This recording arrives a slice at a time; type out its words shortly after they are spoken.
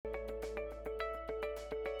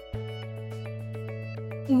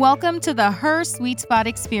Welcome to the Her Sweet Spot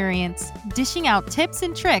Experience, dishing out tips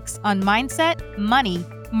and tricks on mindset, money,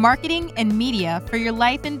 marketing, and media for your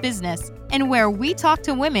life and business, and where we talk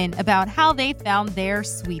to women about how they found their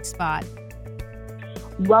sweet spot.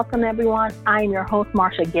 Welcome, everyone. I am your host,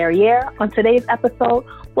 Marsha Guerriere. On today's episode,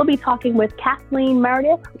 we'll be talking with Kathleen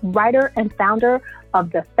Meredith, writer and founder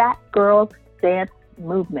of the Fat Girls Dance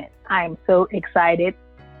Movement. I am so excited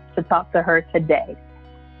to talk to her today.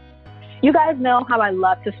 You guys know how I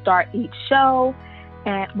love to start each show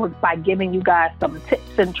and by giving you guys some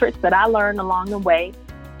tips and tricks that I learned along the way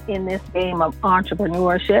in this game of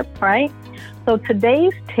entrepreneurship, right? So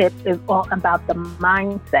today's tip is all about the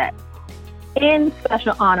mindset in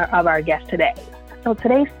special honor of our guest today. So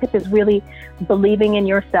today's tip is really believing in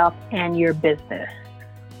yourself and your business.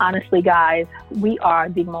 Honestly, guys, we are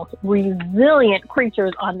the most resilient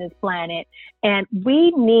creatures on this planet, and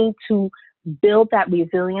we need to build that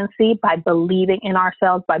resiliency by believing in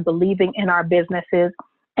ourselves, by believing in our businesses,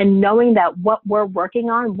 and knowing that what we're working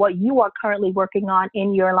on, what you are currently working on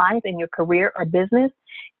in your life, in your career or business,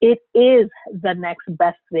 it is the next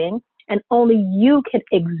best thing. And only you can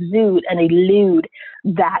exude and elude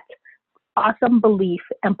that awesome belief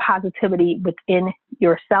and positivity within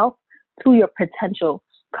yourself to your potential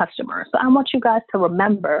customers. So I want you guys to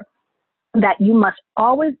remember that you must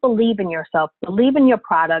always believe in yourself, believe in your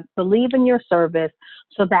product, believe in your service,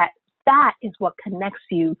 so that is what connects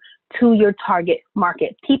you to your target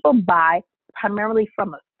market. People buy primarily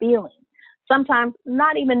from a feeling, sometimes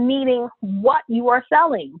not even needing what you are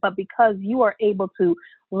selling, but because you are able to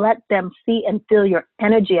let them see and feel your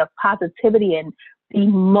energy of positivity and the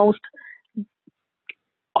most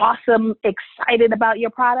awesome, excited about your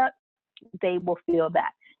product, they will feel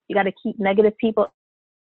that. You got to keep negative people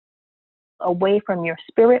away from your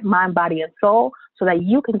spirit, mind, body, and soul so that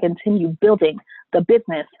you can continue building the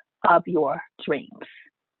business of your dreams.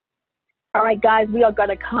 All right, guys, we are going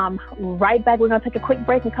to come right back. We're going to take a quick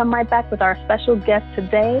break and come right back with our special guest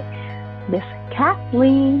today, Miss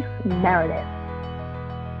Kathleen Meredith.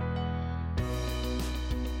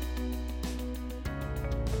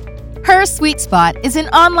 Her Sweet Spot is an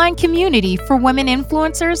online community for women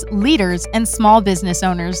influencers, leaders, and small business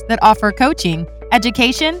owners that offer coaching,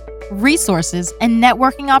 education, resources, and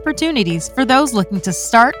networking opportunities for those looking to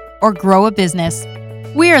start or grow a business.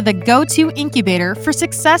 We are the go-to incubator for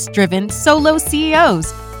success-driven solo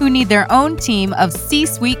CEOs who need their own team of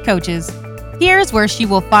C-suite coaches. Here's where she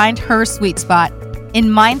will find her sweet spot in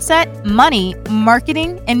mindset, money,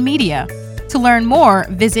 marketing, and media. To learn more,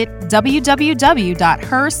 visit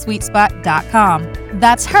www.hersweetspot.com.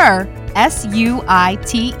 That's her,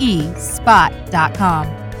 SUITE, spot.com.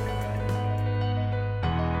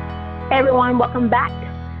 Hey everyone, welcome back.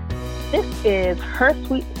 This is Her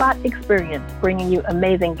Sweet Spot Experience, bringing you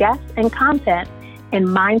amazing guests and content in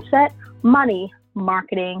mindset, money,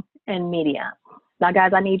 marketing, and media. Now,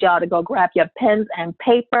 guys, I need y'all to go grab your pens and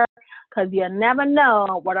paper because you never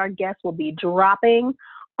know what our guests will be dropping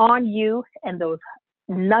on you and those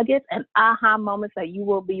nuggets and aha moments that you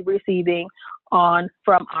will be receiving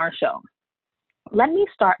from our show. Let me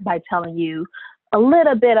start by telling you a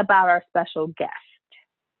little bit about our special guest.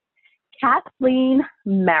 Kathleen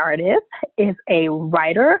Meredith is a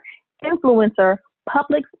writer, influencer,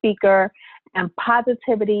 public speaker, and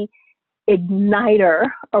positivity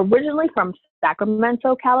igniter, originally from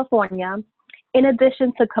Sacramento, California. In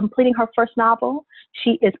addition to completing her first novel,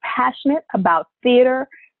 she is passionate about theater,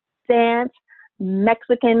 dance,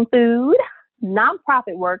 Mexican food,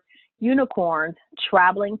 nonprofit work, unicorns,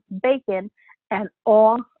 traveling, bacon, and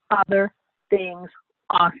all other things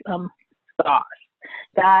awesome sauce.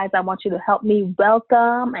 Guys, I want you to help me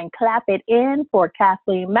welcome and clap it in for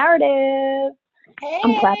Kathleen Meredith. Hey.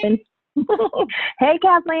 I'm clapping. Hey,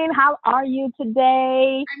 Kathleen, how are you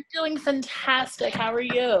today? I'm doing fantastic. How are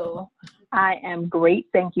you? I am great.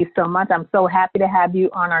 Thank you so much. I'm so happy to have you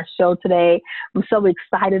on our show today. I'm so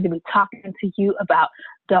excited to be talking to you about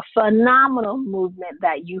the phenomenal movement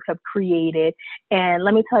that you have created. And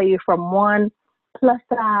let me tell you, from one plus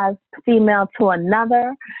size female to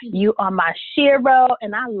another, you are my shero,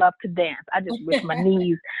 and I love to dance. I just wish my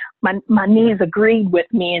knees agreed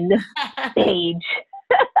with me in this stage.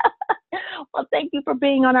 Well, thank you for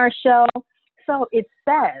being on our show. So it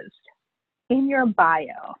says in your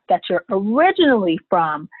bio that you're originally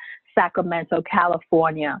from Sacramento,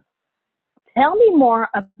 California. Tell me more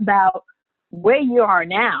about where you are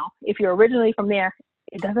now. If you're originally from there,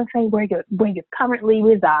 it doesn't say where you currently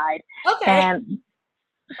reside. Okay. And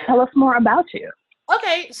tell us more about you.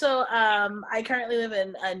 Okay, so I currently live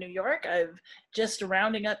in New York. I've just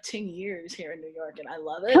rounding up 10 years here in New York, and I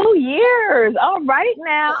love it. 2 years. All right,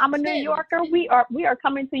 now I'm a New 10. Yorker. We are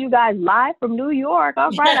coming to you guys live from New York.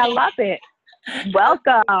 All right, I love it.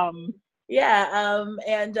 Welcome. Yeah,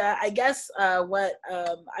 and I guess what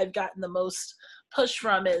I've gotten the most push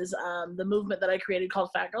from is the movement that I created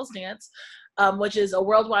called Fat Girls Dance, which is a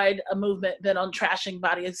worldwide movement bent on trashing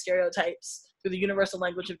body stereotypes through the universal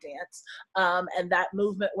language of dance. And that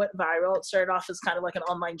movement went viral. It started off as kind of like an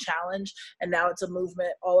online challenge, and now it's a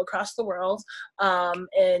movement all across the world.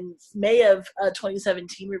 In May of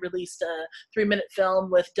 2017, we released a 3-minute film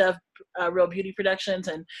with Dove Real Beauty Productions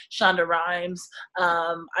and Shonda Rhimes.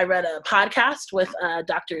 I ran a podcast with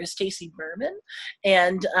Dr. Stacey Berman,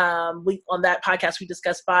 and on that podcast we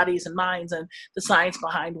discuss bodies and minds and the science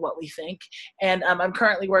behind what we think. And I'm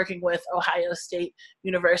currently working with Ohio State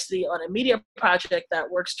University on a media project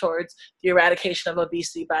that works towards the eradication of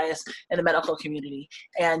obesity bias in the medical community.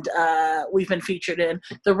 And we've been featured in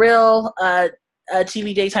The Real,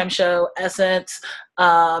 TV daytime show, Essence,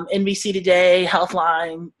 NBC Today,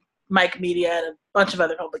 Healthline, Mike Media, and a bunch of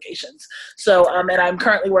other publications. So, and I'm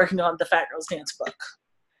currently working on the Fat Girls Dance book.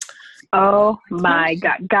 Oh my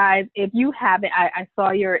God, guys! If you haven't, I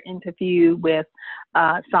saw your interview with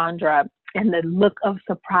Sandra, and the look of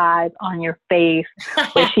surprise on your face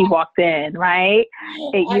when she walked in, right?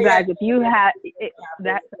 You guys, if you had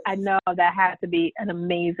that, I know that had to be an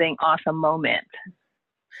amazing, awesome moment.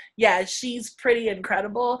 Yeah, she's pretty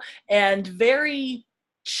incredible and very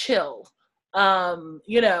chill.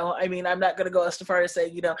 You know, I mean, I'm not going to go as far as say,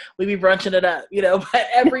 you know, we be brunching it up, you know, but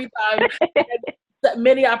every time,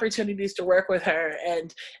 many opportunities to work with her,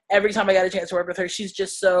 and every time I got a chance to work with her, she's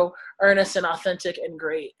just so earnest and authentic and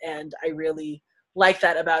great, and I really like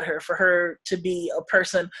that about her. For her to be a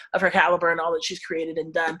person of her caliber and all that she's created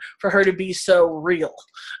and done, for her to be so real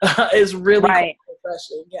is really right. Cool,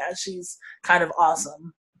 refreshing. Yeah, she's kind of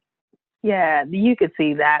awesome. Yeah, you could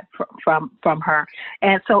see that from her.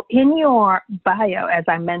 And so in your bio, as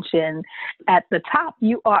I mentioned at the top,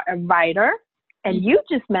 you are a writer, and you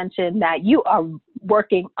just mentioned that you are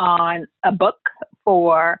working on a book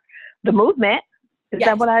for the movement. Is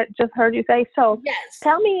that what I just heard you say? So yes.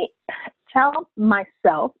 Tell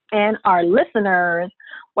myself and our listeners,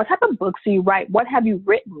 what type of books do you write? What have you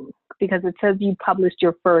written? Because it says you published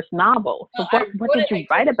your first novel. So what did you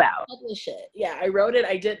write about? Publish it. Yeah, I wrote it.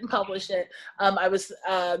 I didn't publish it. I was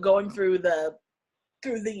going through the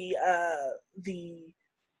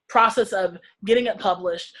process of getting it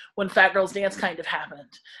published when Fat Girls Dance kind of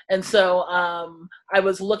happened. And so I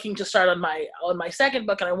was looking to start on my second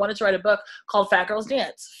book, and I wanted to write a book called Fat Girls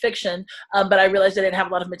Dance, fiction, but I realized I didn't have a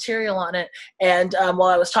lot of material on it. And while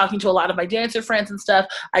I was talking to a lot of my dancer friends and stuff,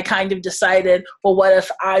 I kind of decided, well, what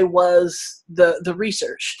if I was the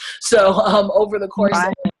research? So over the course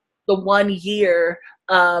of the 1 year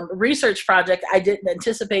research project, I didn't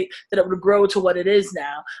anticipate that it would grow to what it is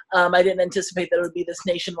now. I didn't anticipate that it would be this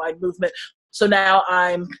nationwide movement. So now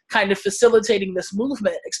I'm kind of facilitating this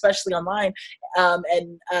movement, especially online,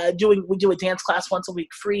 and we do a dance class once a week,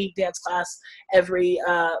 free dance class every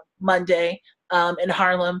Monday in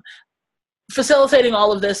Harlem. Facilitating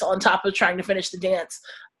all of this on top of trying to finish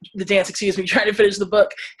trying to finish the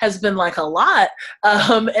book has been like a lot.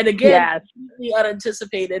 And again, completely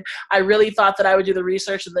unanticipated. I really thought that I would do the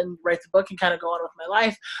research and then write the book and kind of go on with my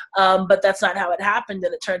life. But that's not how it happened.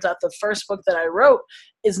 And it turns out the first book that I wrote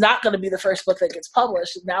is not going to be the first book that gets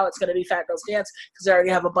published. Now it's going to be Fat Girls Dance, because I already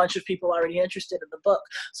have a bunch of people already interested in the book.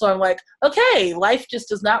 So I'm like, okay, life just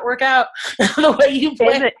does not work out the way you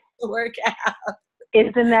plan it to work out.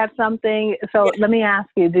 Isn't that something? So let me ask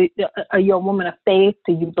you, are you a woman of faith?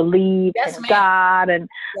 Do you believe in God? And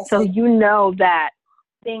so you know that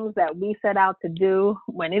things that we set out to do,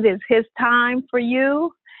 when it is his time for you,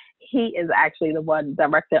 he is actually the one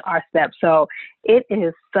directing our steps. So it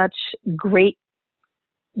is such great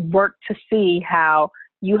work to see how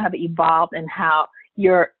you have evolved and how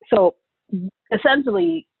so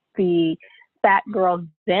essentially the Fat Girls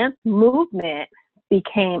Dance movement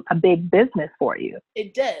became a big business for you.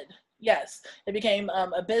 It did, yes. It became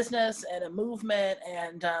a business and a movement,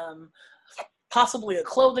 and possibly a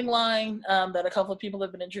clothing line that a couple of people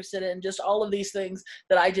have been interested in. Just all of these things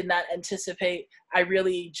that I did not anticipate. I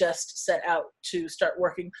really just set out to start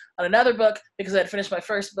working on another book because I had finished my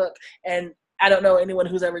first book, and I don't know anyone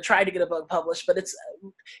who's ever tried to get a book published, but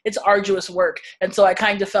it's arduous work. And so I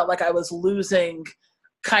kind of felt like I was losing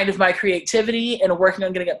kind of my creativity and working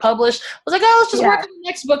on getting it published. I was like, oh, let's just work on the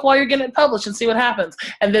next book while you're getting it published and see what happens.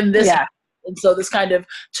 And then this happened. And so this kind of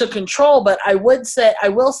took control. But I will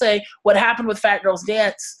say what happened with Fat Girls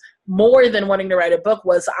Dance more than wanting to write a book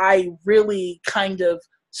was I really kind of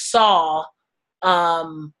saw,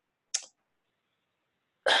 how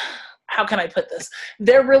can I put this?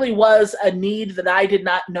 There really was a need that I did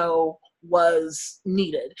not know was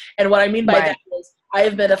needed. And what I mean by that is I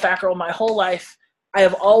have been a fat girl my whole life. I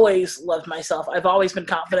have always loved myself. I've always been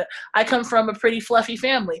confident. I come from a pretty fluffy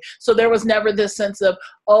family. So there was never this sense of,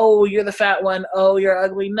 oh, you're the fat one. Oh, you're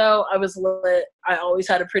ugly. No, I was lit. I always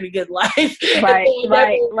had a pretty good life. Right.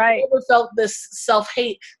 I never felt this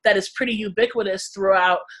self-hate that is pretty ubiquitous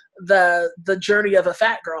throughout the journey of a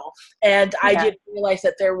fat girl. And I didn't realize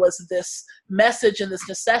that there was this message and this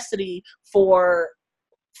necessity for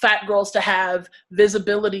fat girls to have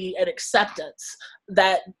visibility and acceptance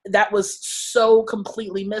that was so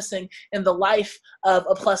completely missing in the life of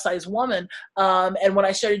a plus size woman. And when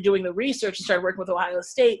I started doing the research and started working with Ohio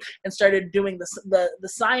State and started doing the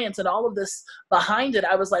science and all of this behind it,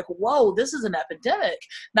 I was like, whoa, this is an epidemic,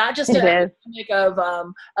 not just an epidemic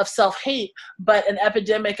of self-hate, but an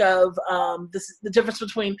epidemic of the difference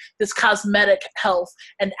between this cosmetic health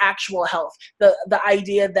and actual health. The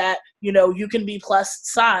idea that, you know, you can be plus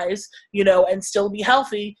size, you know, and still be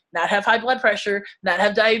healthy, not have high blood pressure, not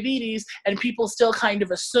have diabetes, and people still kind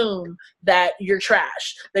of assume that you're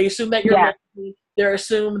trash. They assume that you're lazy. They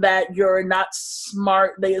assume that you're not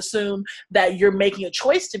smart. They assume that you're making a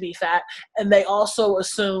choice to be fat. And they also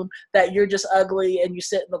assume that you're just ugly and you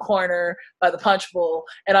sit in the corner by the punch bowl.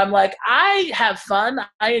 And I'm like, I have fun.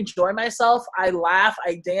 I enjoy myself. I laugh.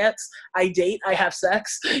 I dance. I date. I have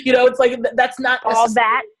sex. You know, it's like, that's not all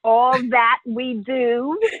that we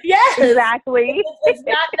do. Yes, exactly. It's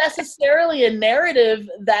not necessarily a narrative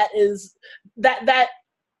that is that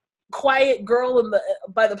quiet girl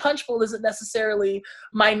by the punch bowl isn't necessarily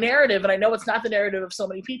my narrative, and I know it's not the narrative of so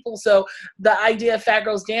many people. So the idea of Fat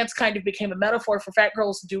Girls Dance kind of became a metaphor for fat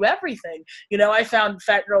girls to do everything. You know, I found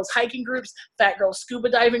fat girls hiking groups, fat girls scuba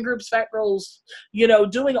diving groups, fat girls, you know,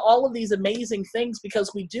 doing all of these amazing things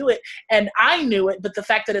because we do it, and I knew it, but the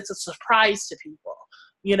fact that it's a surprise to people,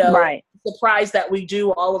 you know, surprise that we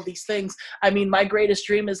do all of these things. I mean, my greatest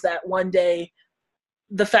dream is that one day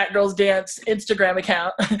the Fat Girls Dance Instagram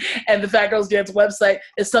account and the Fat Girls Dance website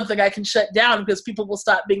is something I can shut down because people will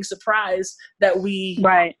stop being surprised that we,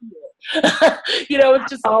 you know, it's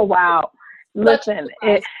just, oh wow, listen,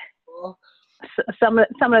 some of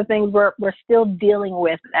the things we're still dealing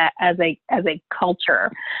with as a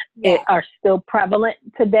culture are still prevalent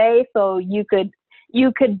today. So you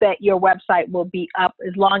could bet your website will be up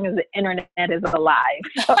as long as the internet is alive.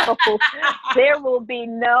 So there will be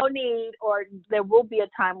no need, or there will be a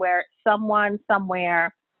time where someone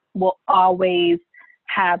somewhere will always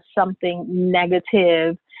have something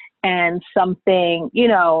negative and something, you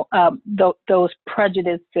know, those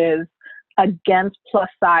prejudices against plus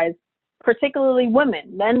size, particularly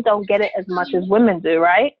women. Men don't get it as much as women do,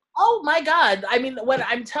 right? Oh my God. I mean, when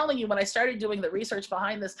I'm telling you, when I started doing the research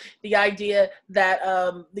behind this, the idea that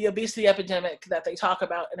the obesity epidemic that they talk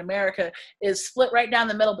about in America is split right down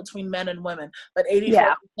the middle between men and women. But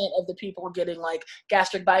 84% of the people getting like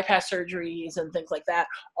gastric bypass surgeries and things like that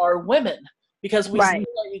are women, because we are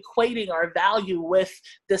equating our value with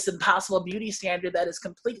this impossible beauty standard that is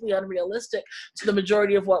completely unrealistic to the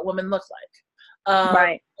majority of what women look like.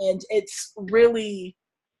 And it's really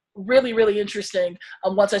interesting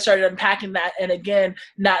once I started unpacking that, and again,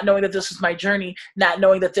 not knowing that this was my journey, not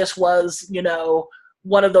knowing that this was, you know,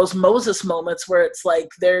 one of those Moses moments where it's like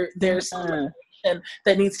there's something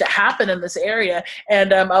that needs to happen in this area.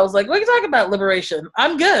 And I was like, we can talk about liberation.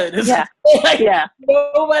 I'm good.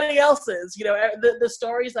 Nobody else is. You know, the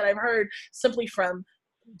stories that I've heard simply from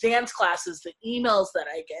dance classes, the emails that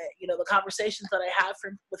I get, you know, the conversations that I have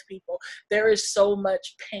with people, there is so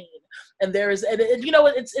much pain, and there is, and you know,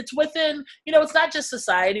 it's within, you know, it's not just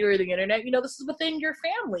society or the internet, you know, this is within your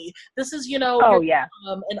family. This is, you know,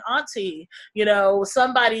 an auntie, you know,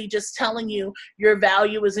 somebody just telling you your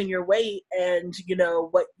value is in your weight, and you know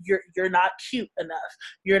what, you're not cute enough,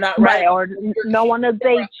 you're not right, or no one will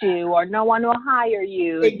date you, or no one will hire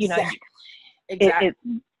you. Exactly.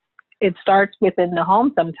 It starts within the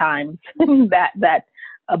home sometimes, that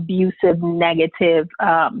abusive, negative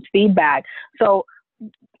feedback. So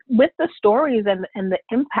with the stories and the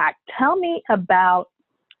impact, tell me about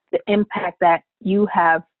the impact that you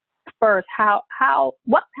have first.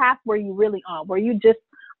 What path were you really on? Were you just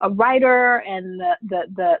a writer and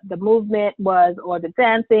the movement was, or the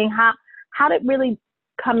dancing? How did it really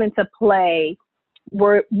come into play?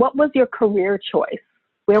 What was your career choice?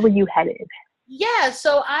 Where were you headed? Yeah,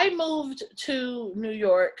 so I moved to New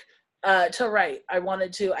York to write.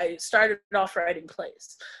 I started off writing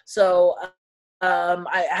plays. So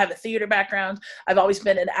I have a theater background. I've always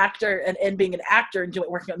been an actor, and being an actor and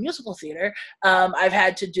working on musical theater, I've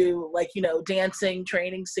had to do like, dancing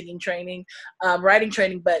training, singing training, writing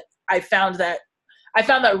training. But I found that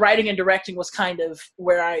writing and directing was kind of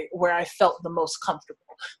where I felt the most comfortable.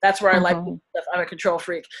 That's where I like stuff. I'm a control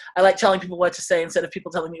freak. I like telling people what to say instead of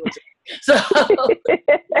people telling me what to say. So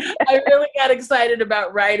I really got excited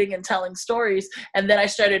about writing and telling stories. And then I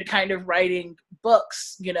started kind of writing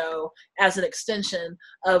books, as an extension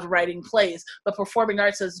of writing plays. But performing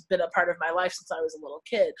arts has been a part of my life since I was a little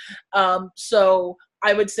kid. So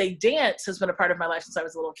I would say dance has been a part of my life since I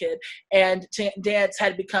was a little kid. And dance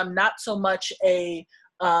had become not so much a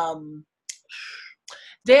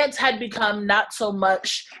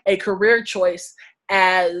career choice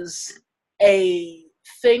as a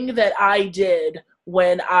thing that I did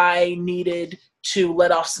when I needed to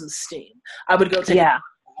let off some steam. I would go take a class.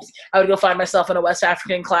 I would go find myself in a West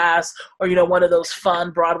African class, or one of those fun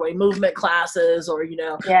Broadway movement classes, or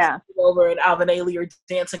over at Alvin Ailey or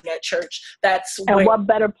dancing at church. What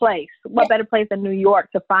better place? What better place than New York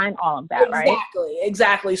to find all of that, right?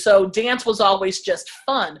 Exactly. So dance was always just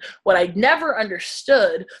fun. What I never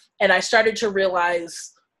understood, and I started to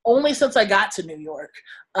realize only since I got to New York,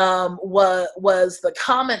 was the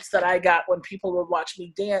comments that I got when people would watch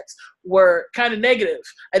me dance were kind of negative.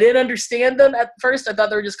 I didn't understand them at first. I thought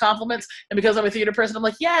they were just compliments. And because I'm a theater person, I'm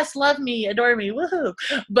like, yes, love me, adore me, woohoo.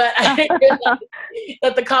 But I realized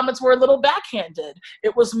that the comments were a little backhanded.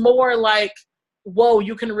 It was more like, whoa,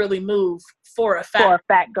 you can really move for a fat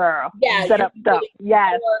girl. Yeah.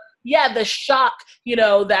 Yes. Yeah, the shock,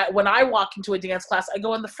 that when I walk into a dance class, I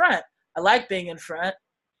go in the front. I like being in front.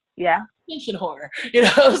 Yeah. Attention whore,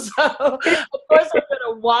 so of course I'm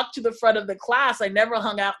going to walk to the front of the class. I never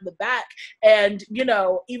hung out in the back. And,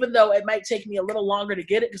 even though it might take me a little longer to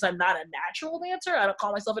get it because I'm not a natural dancer, I don't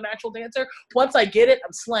call myself a natural dancer. Once I get it,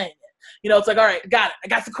 I'm slaying it. It's like, all right, got it. I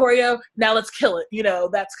got the choreo. Now let's kill it.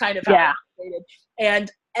 That's kind of how I operated.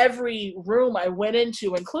 And every room I went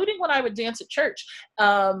into, including when I would dance at church,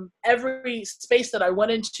 every space that I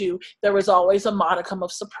went into, there was always a modicum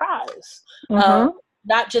of surprise.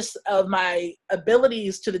 Not just of my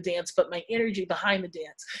abilities to the dance, but my energy behind the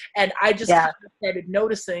dance. And I just kind of started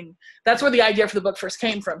noticing, that's where the idea for the book first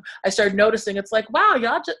came from. I started noticing, it's like, wow,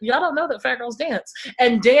 y'all don't know that fat girls dance.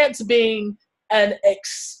 And dance being an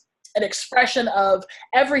expression of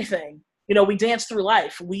everything. We dance through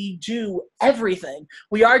life. We do everything.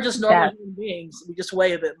 We are just normal human beings. We just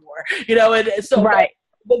weigh a bit more, and so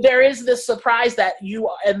but there is this surprise that you,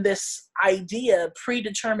 and this idea,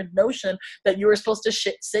 predetermined notion that you were supposed to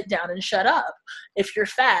sit down and shut up if you're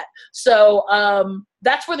fat. So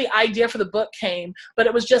that's where the idea for the book came, but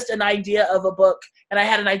it was just an idea of a book, and I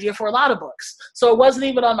had an idea for a lot of books. So it wasn't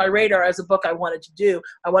even on my radar as a book I wanted to do.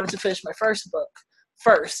 I wanted to finish my first book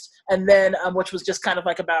first, and then which was just kind of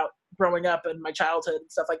like about growing up and my childhood and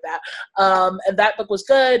stuff like that. And that book was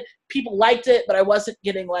good. People liked it, but I wasn't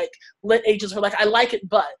getting like lit agents were like, I like it,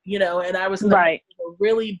 but and I was in a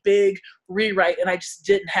really big rewrite, and I just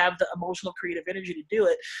didn't have the emotional creative energy to do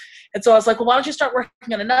it. And so I was like, well, why don't you start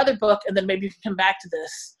working on another book, and then maybe you can come back to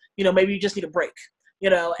this. Maybe you just need a break.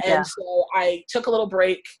 And so I took a little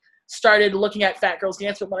break, started looking at Fat Girls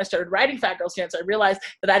Dance, but when I started writing Fat Girls Dance, I realized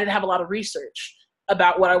that I didn't have a lot of research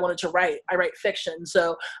about what I wanted to write. I write fiction.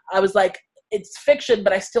 So I was like, it's fiction,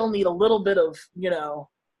 but I still need a little bit of,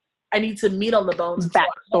 I need some meat on the bones.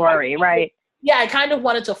 Backstory, right? Yeah, I kind of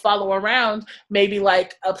wanted to follow around maybe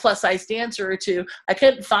like a plus size dancer or two. I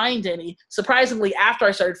couldn't find any. Surprisingly, after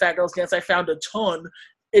I started Fat Girls Dance, I found a ton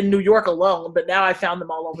in New York alone, but now I found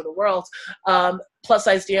them all over the world. Plus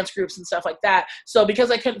size dance groups and stuff like that. So because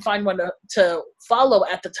I couldn't find one to follow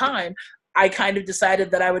at the time, I kind of decided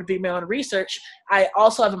that I would be my own research. I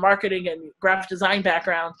also have a marketing and graphic design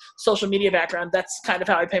background, social media background. That's kind of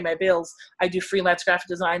how I pay my bills. I do freelance graphic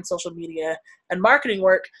design, social media, and marketing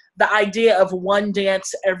work. The idea of one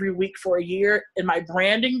dance every week for a year in my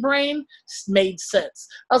branding brain made sense.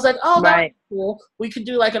 I was like, oh, that's cool. We could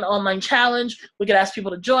do like an online challenge. We could ask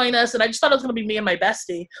people to join us. And I just thought it was going to be me and my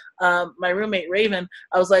bestie, my roommate, Raven.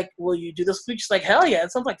 I was like, will you do this? She's like, hell yeah,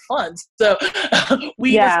 it sounds like fun. So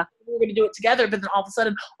we were going to do it together, but then all of a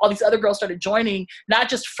sudden all these other girls started joining, not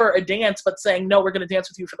just for a dance, but saying, no, we're going to dance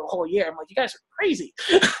with you for the whole year. I'm like, you guys are crazy.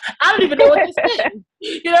 I don't even know what this is.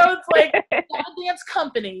 It's like a dance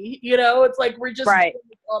company, it's like we're just doing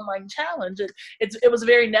this online challenge. It was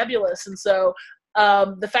very nebulous. And so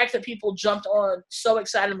the fact that people jumped on so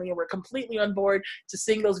excitedly and were completely on board to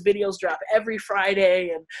seeing those videos drop every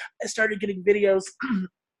Friday, and I started getting videos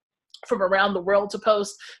from around the world to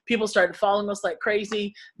post. People started following us like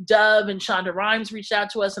crazy. Dove and Shonda Rhimes reached out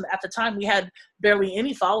to us, and at the time we had barely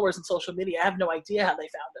any followers in social media. I have no idea how they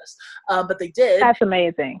found us, but they did. That's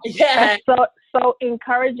amazing. Yeah. That's so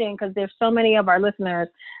encouraging, because there's so many of our listeners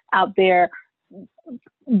out there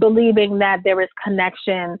believing that there is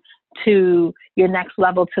connection to your next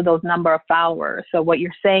level, to those number of followers. So what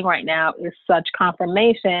you're saying right now is such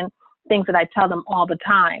confirmation, things that I tell them all the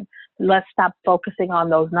time. Let's stop focusing on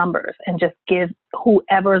those numbers and just give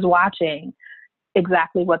whoever's watching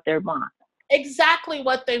exactly what they want. Exactly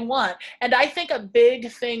what they want. And I think a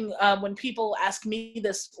big thing when people ask me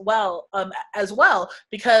this as well,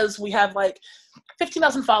 because we have like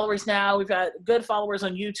 15,000 followers now, we've got good followers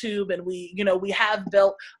on YouTube, and we have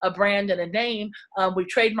built a brand and a name. We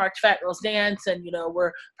trademarked Fat Girls Dance, and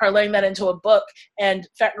we're parlaying that into a book, and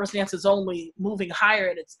Fat Girls Dance is only moving higher,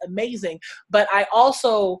 and it's amazing. But I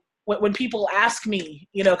also, when people ask me,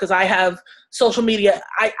 because I have social media,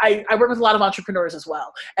 I work with a lot of entrepreneurs as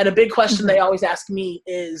well. And a big question they always ask me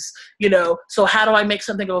is, so how do I make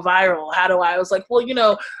something go viral? I was like, well,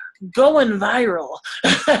 going viral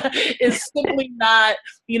is simply not,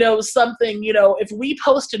 something, if we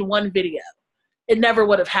posted one video, it never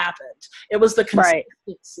would have happened. It was the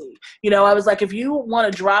consistency. Right. I was like, if you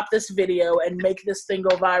want to drop this video and make this thing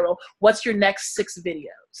go viral, what's your next 6 videos?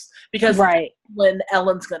 Because that's when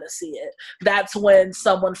Ellen's going to see it. That's when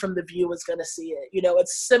someone from The View is going to see it.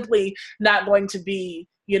 It's simply not going to be,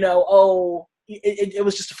 it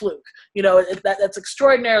was just a fluke. That's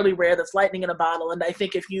extraordinarily rare. That's lightning in a bottle. And I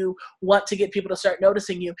think if you want to get people to start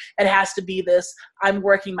noticing you, it has to be this, I'm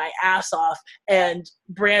working my ass off, and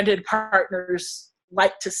branded partners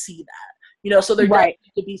like to see that. So there does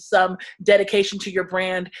need to be some dedication to your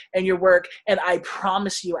brand and your work. And I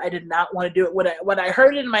promise you, I did not want to do it. When I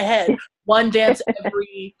heard it in my head, one dance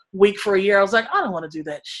every week for a year, I was like, I don't want to do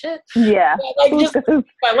that shit. Yeah. Just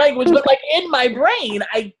my language, but in my brain,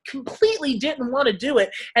 I completely didn't want to do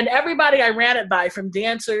it. And everybody I ran it by, from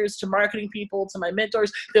dancers to marketing people to my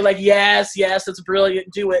mentors, they're like, yes, it's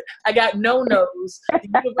brilliant, do it. I got no no's.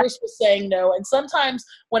 The universe was saying no. And sometimes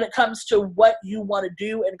when it comes to what you want to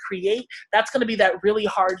do and create, that's going to be that really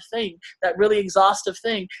hard thing, that really exhaustive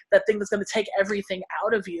thing, that thing that's going to take everything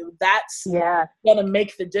out of you. That's going to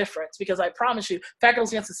make the difference, because I promise you, Fat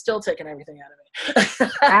Girls Dance is still taking everything out of me.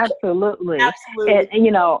 Absolutely. And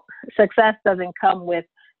success doesn't come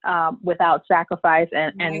without sacrifice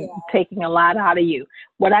and taking a lot out of you.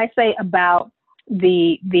 What I say about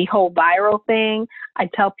the whole viral thing, I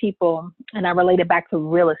tell people, and I relate it back to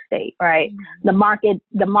real estate, right? Mm-hmm.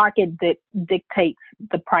 The market dictates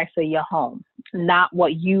the price of your home, not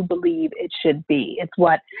what you believe it should be. It's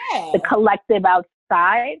what the collective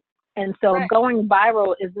outside. And so going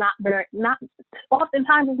viral is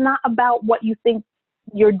oftentimes it's not about what you think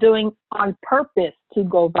you're doing on purpose to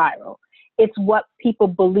go viral. It's what people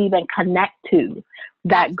believe and connect to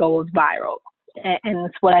that goes viral. And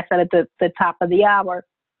it's what I said at the top of the hour,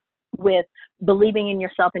 with believing in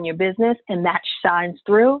yourself and your business, and that shines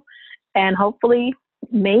through. And hopefully,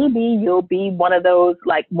 maybe you'll be one of those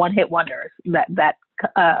like one-hit wonders that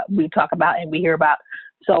we talk about and we hear about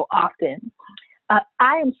so often.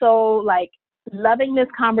 I am so loving this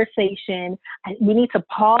conversation. We need to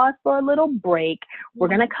pause for a little break. We're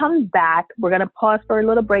going to come back. We're going to pause for a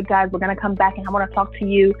little break, guys. We're going to come back, and I want to talk to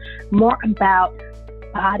you more about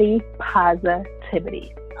body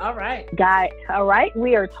positivity. All right. All right.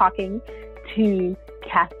 We are talking to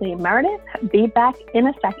Kathleen Meredith. Be back in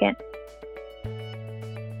a second.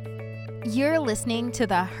 You're listening to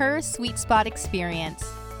the Her Sweet Spot Experience.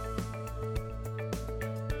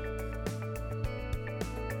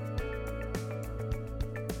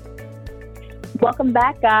 Welcome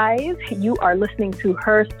back, guys. You are listening to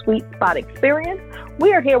Her Sweet Spot Experience.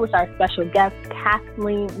 We are here with our special guest,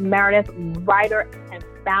 Kathleen Meredith, writer and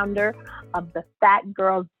founder of the Fat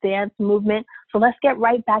Girls Dance movement. So let's get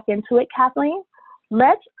right back into it, Kathleen.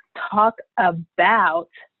 Let's talk about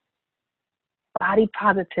body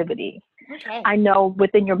positivity. Okay. I know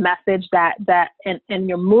within your message that in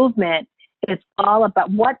your movement, it's all about,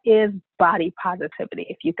 what is body positivity,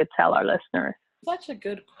 if you could tell our listeners. Such a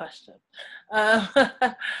good question.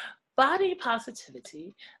 Body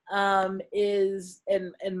positivity is,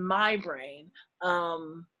 in my brain,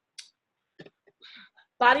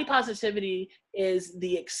 body positivity is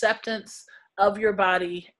the acceptance of your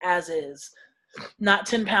body as is. Not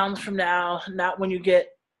 10 pounds from now, not when you get,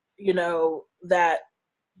 that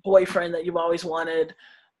boyfriend that you've always wanted.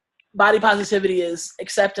 Body positivity is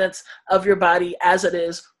acceptance of your body as it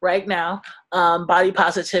is right now. Body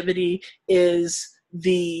positivity is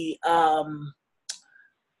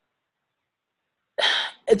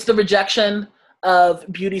it's the rejection of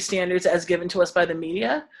beauty standards as given to us by the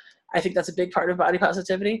media. I think that's a big part of body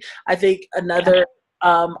positivity. I think another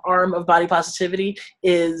arm of body positivity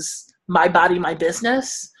is my body, my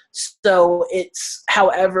business. So it's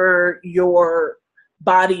however your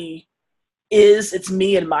body is, it's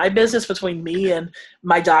me and my business, between me and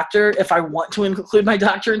my doctor, if I want to include my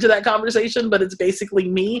doctor into that conversation, but it's basically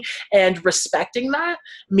me, and respecting that,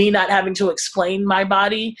 me not having to explain my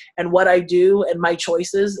body and what I do and my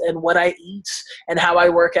choices and what I eat and how I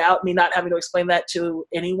work out, me not having to explain that to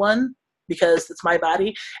anyone because it's my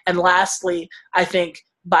body. And lastly, I think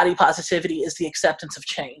body positivity is the acceptance of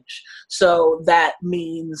change. So that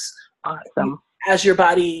means as your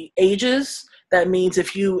body ages, that means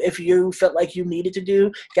if you felt like you needed to do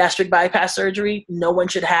gastric bypass surgery, no one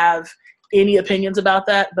should have any opinions about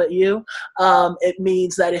that but you. It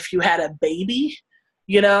means that if you had a baby,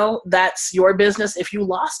 that's your business. If you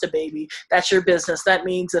lost a baby, that's your business. That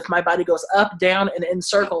means if my body goes up, down, and in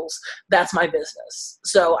circles, that's my business.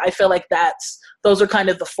 So I feel like those are kind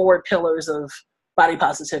of the 4 pillars of body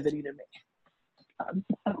positivity to me.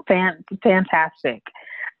 Fantastic.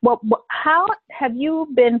 Well, how have you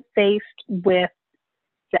been faced with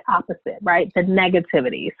the opposite, right? The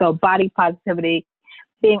negativity. So body positivity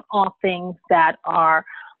being all things that are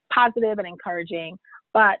positive and encouraging.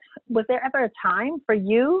 But was there ever a time for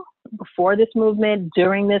you before this movement,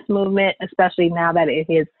 during this movement, especially now that it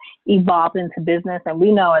has evolved into business? And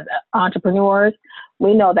we know as entrepreneurs,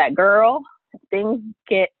 we know that, girl, things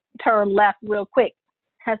get turned left real quick.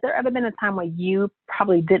 Has there ever been a time where you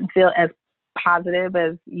probably didn't feel as positive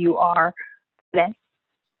as you are today?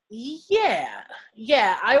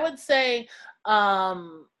 Yeah. I would say, I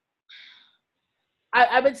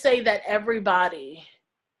would say that everybody,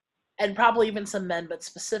 and probably even some men, but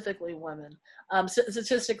specifically women,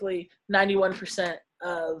 statistically, 91%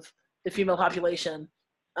 of the female population,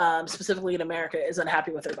 specifically in America, is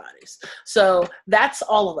unhappy with their bodies. So that's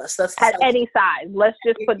all of us. That's at any size. Let's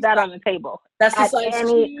just put that on the table. That's the at size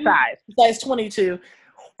any size. Size 22.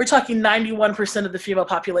 We're talking 91% of the female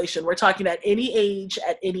population. We're talking at any age,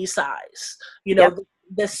 at any size. Yep.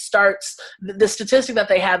 The statistic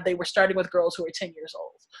that they were starting with girls who were 10 years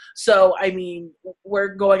old. So, I mean,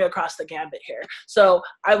 we're going across the gambit here. So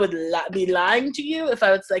I would be lying to you if I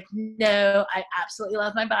was like, no, I absolutely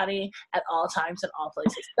love my body at all times and all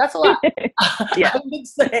places. That's a lot. Yeah.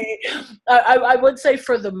 I would say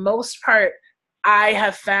for the most part, I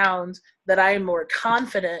have found that I am more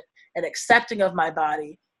confident and accepting of my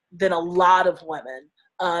body than a lot of women.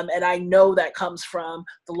 And I know that comes from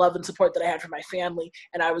the love and support that I had from my family,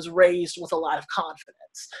 and I was raised with a lot of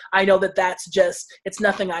confidence. I know that it's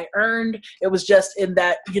nothing I earned. It was just in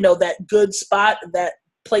that, that good spot, that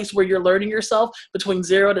place where you're learning yourself between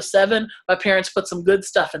 0 to 7. My parents put some good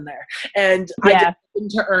stuff in there, and I did nothing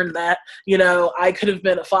to earn that. I could have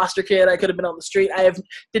been a foster kid. I could have been on the street.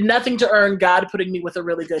 Did nothing to earn God putting me with a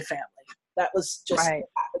really good family. That was just what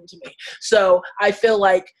happened to me. So I feel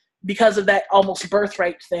like because of that almost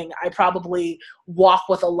birthright thing, I probably walk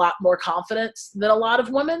with a lot more confidence than a lot of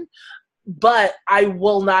women. But I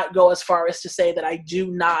will not go as far as to say that I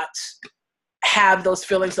do not have those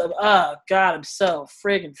feelings of, oh God, I'm so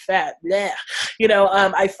friggin' fat. Bleh.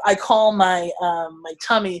 I call my my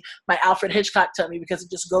tummy my Alfred Hitchcock tummy because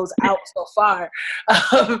it just goes out so far.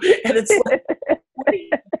 And it's like, what are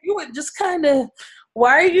you doing? Just kind of,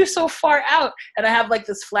 why are you so far out? And I have like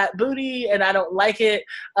this flat booty and I don't like it.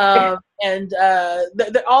 And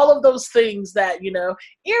all of those things that,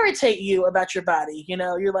 irritate you about your body.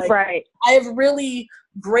 You're like, right. I have really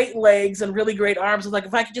great legs and really great arms. I'm like,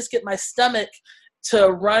 if I could just get my stomach to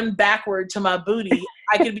run backward to my booty,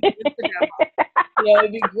 I could be Instagram model.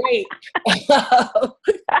 It'd be great. I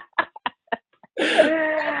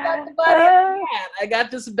got the body I got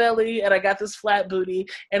this belly and I got this flat booty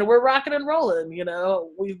and we're rocking and rolling.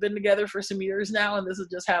 We've been together for some years now and this is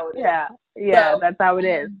just how it is. Yeah, so, that's how it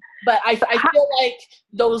is. But I feel like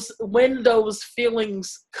when those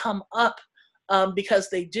feelings come up, because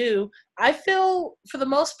they do, I feel for the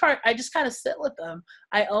most part, I just kind of sit with them.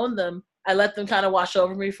 I own them. I let them kind of wash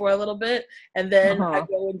over me for a little bit, and then I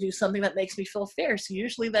go and do something that makes me feel fierce.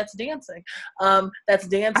 Usually that's dancing. That's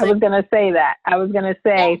dancing. I was going to say that.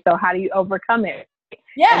 So how do you overcome it?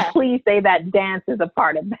 Yeah. And please say that dance is a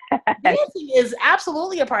part of that. Dancing is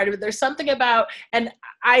absolutely a part of it. There's something about, and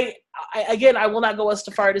I will not go as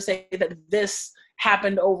far to say that this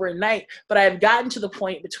happened overnight, but I've gotten to the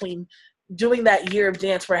point between doing that year of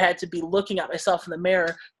dance where I had to be looking at myself in the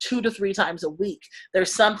mirror 2 to 3 times a week,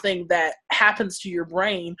 there's something that happens to your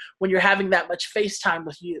brain when you're having that much face time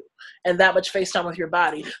with you and that much face time with your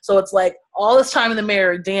body. So it's like all this time in the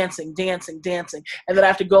mirror, dancing. And then I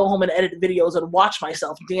have to go home and edit videos and watch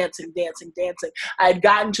myself dancing. I had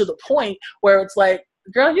gotten to the point where it's like,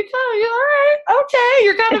 girl, you're all right. Okay,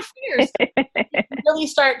 you're kind of fierce. You really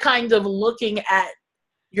start kind of looking at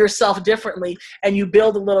yourself differently, and you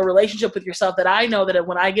build a little relationship with yourself that I know that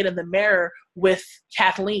when I get in the mirror with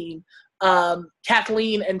Kathleen and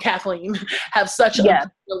Kathleen have such a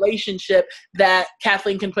relationship that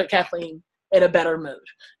Kathleen can put Kathleen in a better mood,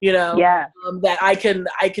 that I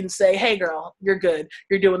can say, hey girl, you're good.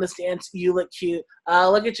 You're doing this dance. You look cute.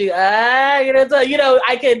 Look at you.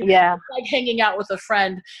 I can like hanging out with a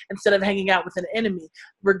friend instead of hanging out with an enemy.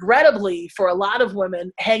 Regrettably, for a lot of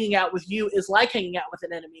women, hanging out with you is like hanging out with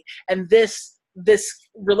an enemy. And this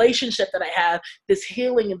relationship that I have, this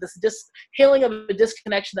healing and this healing of a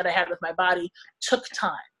disconnection that I had with my body took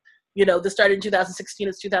time. This started in 2016,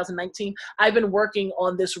 it's 2019. I've been working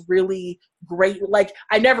on this really great, like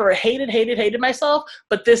I never hated myself,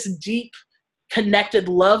 but this deep connected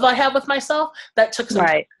love I have with myself that took some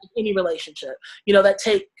time in any relationship, that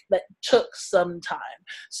took some time.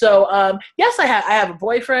 So, yes, I have a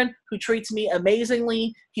boyfriend who treats me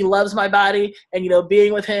amazingly. He loves my body, and,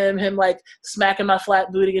 being with him like smacking my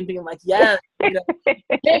flat booty and being like, yeah, him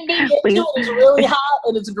being into it is really hot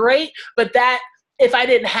and it's great. But that, if I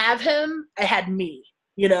didn't have him, I had me,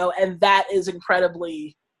 and that is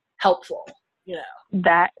incredibly helpful,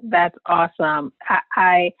 That's awesome.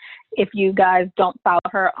 I if you guys don't follow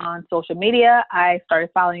her on social media, I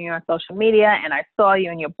started following you on social media, and I saw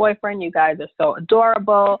you and your boyfriend. You guys are so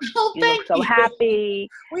adorable. Oh, you look so happy.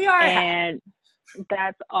 We are. And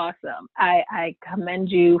that's awesome. I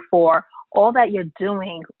commend you for all that you're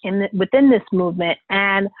doing within this movement,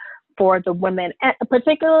 and for the women, and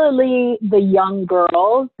particularly the young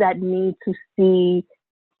girls that need to see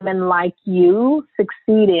women like you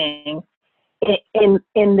succeeding in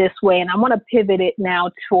this way. And I want to pivot it now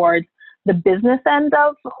towards the business end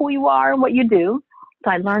of who you are and what you do.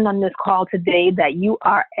 So I learned on this call today that you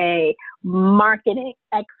are a marketing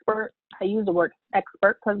expert. I use the word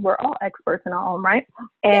expert because we're all experts in our own right.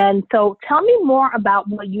 And so tell me more about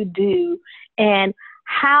what you do and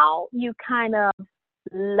how you kind of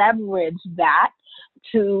leverage that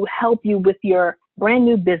to help you with your brand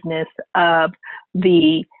new business of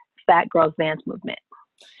the Fat Girls Dance movement.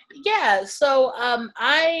 Yeah, so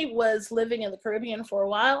I was living in the Caribbean for a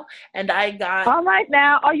while, and I got... All right,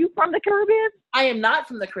 now, are you from the Caribbean? I am not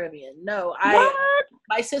from the Caribbean, no. What?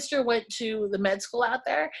 My sister went to the med school out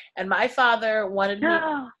there, and my father wanted me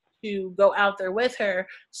to go out there with her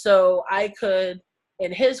so I could,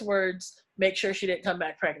 in his words, make sure she didn't come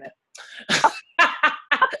back pregnant.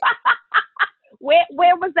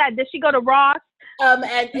 Where was that? Did she go to Ross? And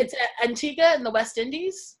it's at Antigua in the West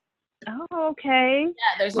Indies. Oh, okay.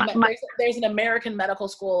 Yeah, there's an American medical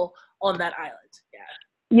school on that island.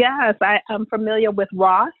 Yeah. Yes, I'm familiar with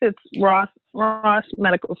Ross. It's Ross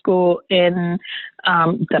Medical School in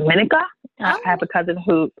Dominica. I have a cousin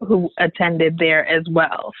who attended there as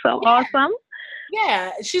well. So awesome.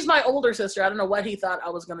 Yeah, she's my older sister. I don't know what he thought I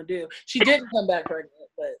was going to do. She didn't come back pregnant,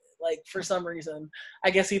 but for some reason, I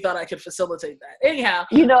guess he thought I could facilitate that. Anyhow.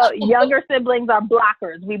 Younger siblings are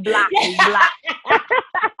blockers. We block.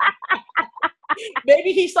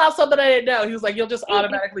 Maybe he saw something I didn't know. He was like, you'll just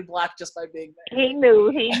automatically block just by being there. He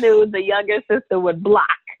knew the younger sister would block.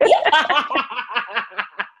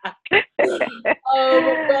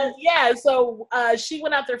 But yeah, so she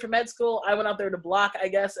went out there for med school. I went out there to block, I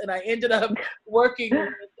guess, and I ended up working with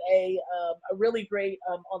a really great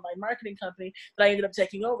online marketing company that I ended up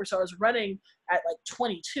taking over. So I was running at like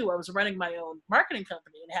 22. I was running my own marketing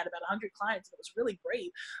company and had about 100 clients. It was really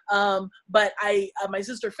great. But my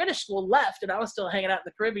sister finished school, left, and I was still hanging out in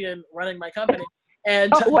the Caribbean running my company.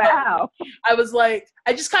 And wow. I was like,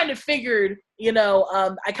 I just kind of figured,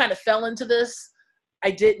 I kind of fell into this. I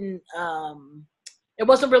didn't, it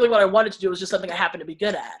wasn't really what I wanted to do. It was just something I happened to be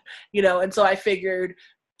good at, and so I figured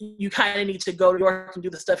you kind of need to go to New York and do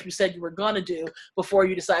the stuff you said you were going to do before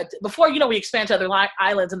you decide we expand to other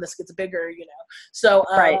islands and this gets bigger, So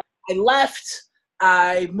right. I left.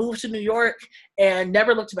 I moved to New York and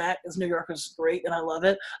never looked back, because New York was great and I love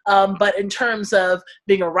it. But in terms of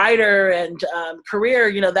being a writer and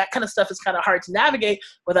career, that kind of stuff is kind of hard to navigate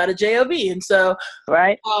without a job. And so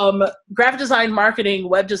right. Graphic design, marketing,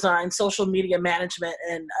 web design, social media management,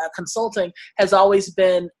 and consulting has always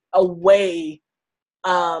been a way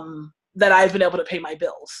that I've been able to pay my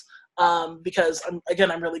bills. because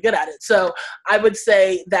I'm really good at it. So I would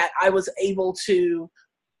say that I was able to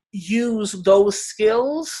use those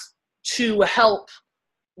skills to help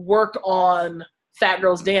work on Fat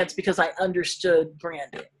Girls Dance because I understood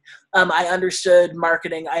branding. I understood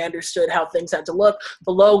marketing. I understood how things had to look,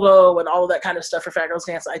 the logo and all of that kind of stuff for Fat Girls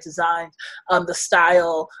Dance. I designed the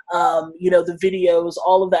style, the videos,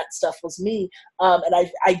 all of that stuff was me.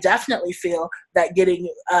 And I definitely feel that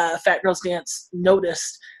getting Fat Girls Dance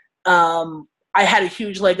noticed, I had a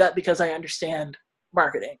huge leg up because I understand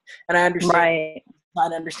marketing and I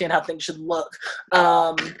understand how things should look.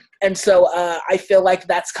 And so I feel like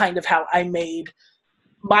that's kind of how I made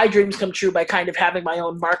my dreams come true, by kind of having my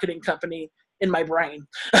own marketing company in my brain.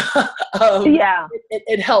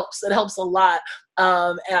 It helps. It helps a lot.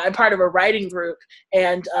 And I'm part of a writing group,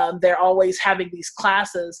 and they're always having these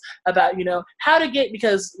classes about, how to get,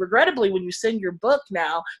 because regrettably, when you send your book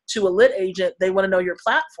now to a lit agent, they want to know your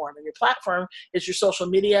platform, and your platform is your social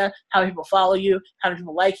media, how people follow you, how many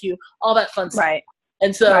people like you, all that fun stuff. Right.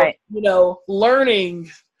 And so,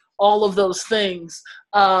 learning all of those things,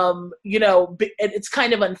 it's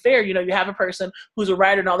kind of unfair. You have a person who's a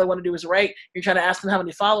writer and all they want to do is write. You're trying to ask them how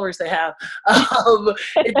many followers they have.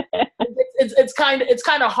 It's kind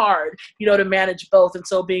of hard, to manage both. And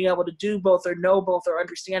so being able to do both or know both or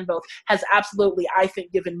understand both has absolutely, I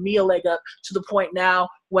think, given me a leg up to the point now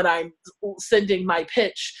when I'm sending my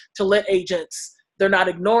pitch to lit agents, they're not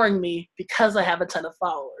ignoring me because I have a ton of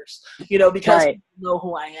followers, because they know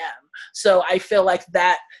who I am. So I feel like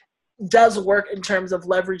that does work in terms of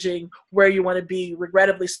leveraging where you want to be.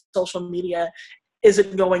 Regrettably, social media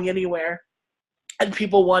isn't going anywhere, and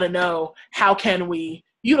people want to know, how can we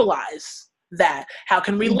utilize that? How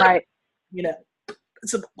can we learn?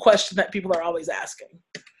 It's a question that people are always asking.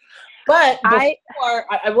 But I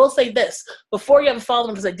will say this, before you have a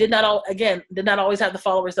following, because I did not always have the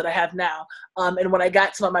followers that I have now. And when I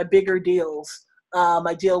got some of my bigger deals,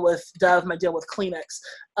 my deal with Dove, my deal with Kleenex,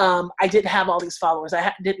 I didn't have all these followers.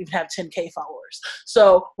 I didn't even have 10K followers.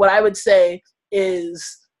 So what I would say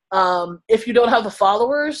is, if you don't have the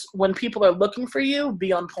followers, when people are looking for you,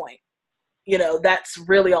 be on point. That's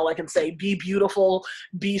really all I can say. Be beautiful,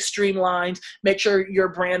 be streamlined, make sure your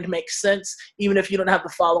brand makes sense, even if you don't have the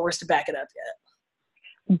followers to back it up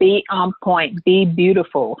yet. Be on point, be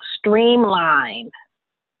beautiful, streamlined.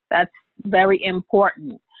 That's very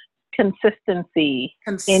important. Consistency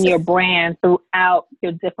in your brand throughout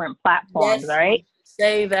your different platforms, right?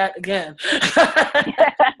 Say that again.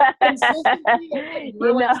 I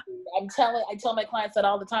tell my clients that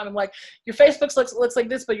all the time. I'm like, your Facebook looks like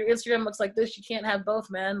this, but your Instagram looks like this. You can't have both,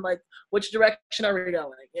 man. Like, which direction are we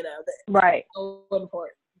going? Right. So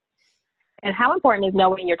important. And how important is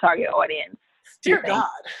knowing your target audience? Dear God.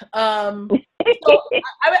 So,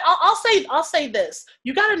 I'll say this.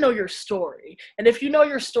 You got to know your story. And if you know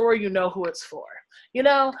your story, you know who it's for.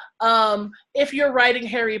 If you're writing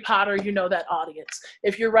Harry Potter, you know that audience.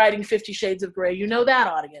 If you're writing 50 Shades of Grey, you know that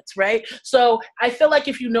audience, right? So I feel like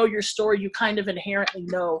if you know your story, you kind of inherently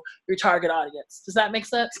know your target audience. Does that make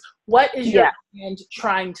sense? What is your brand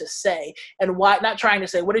trying to say? And why? Not trying to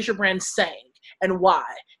say, what is your brand saying? And why?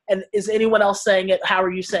 And is anyone else saying it? How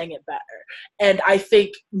are you saying it better? And I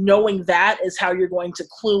think knowing that is how you're going to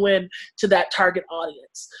clue in to that target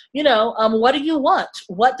audience. What do you want?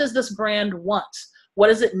 What does this brand want? What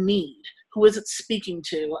does it need? Who is it speaking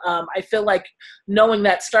to? I feel like knowing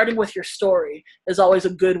that, starting with your story, is always a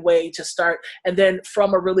good way to start. And then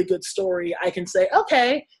from a really good story, I can say,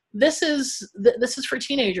 okay, this is for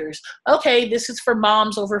teenagers. Okay, this is for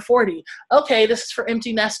moms over 40. Okay, this is for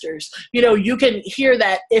empty nesters. You can hear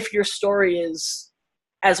that if your story is,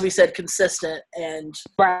 as we said, consistent, and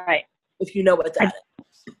if you know what that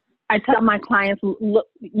is. I tell my clients, look,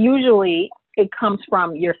 usually it comes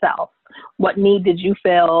from yourself. What need did you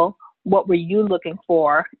fill? What were you looking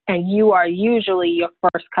for? And you are usually your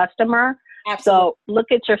first customer. Absolutely. So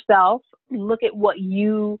look at yourself, look at what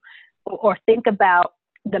you, or think about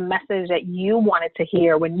the message that you wanted to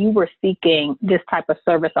hear when you were seeking this type of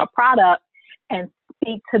service or product, and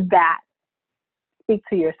speak to that. Speak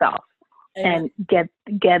to yourself. Amen. And get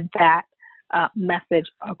that message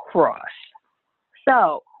across.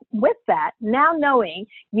 So with that, now knowing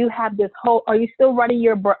you have this whole, are you still running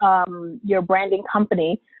your branding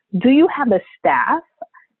company? Do you have a staff?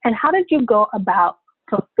 And how did you go about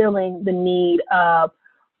fulfilling the need of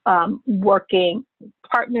working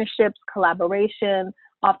partnerships, collaboration?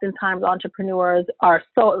 Oftentimes entrepreneurs are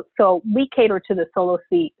so we cater to the solo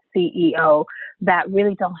CEO that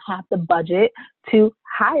really don't have the budget to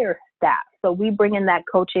hire staff. So we bring in that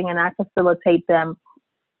coaching, and I facilitate them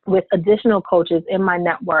with additional coaches in my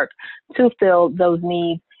network to fill those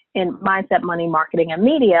needs in mindset, money, marketing, and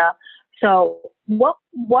media. So what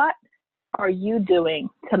are you doing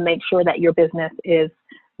to make sure that your business is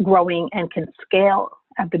growing and can scale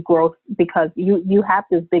at the growth? Because you have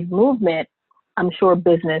this big movement. I'm sure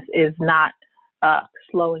business is not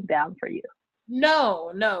slowing down for you.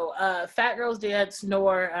 No. Fat Girls Dance,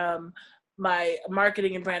 nor my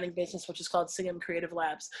marketing and branding business, which is called CM Creative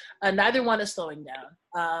Labs. Neither one is slowing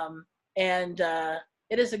down. And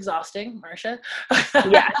it is exhausting, Marsha.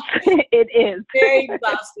 Yes, it is. Very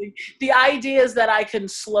exhausting. The idea is that I can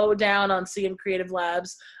slow down on CM Creative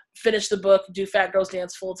Labs, finish the book, do Fat Girls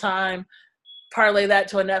Dance full time, parlay that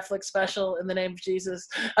to a Netflix special in the name of Jesus.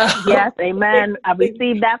 Yes, amen. I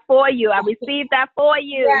received that for you.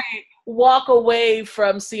 Right. Walk away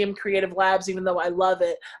from CM Creative Labs, even though I love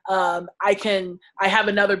it. I have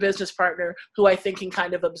another business partner who I think can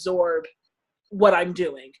kind of absorb what I'm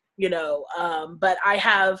doing, but I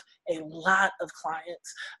have a lot of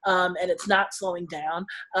clients, and it's not slowing down.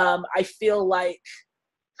 I feel like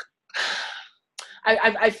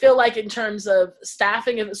I feel like in terms of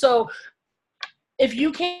staffing, so if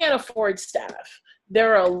you can't afford staff,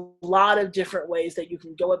 there are a lot of different ways that you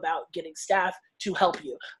can go about getting staff to help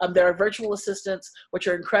you. There are virtual assistants, which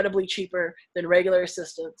are incredibly cheaper than regular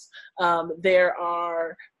assistants. There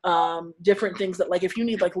are different things that, like, if you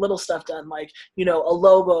need like little stuff done, like, a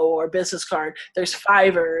logo or a business card, there's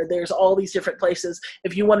Fiverr, there's all these different places.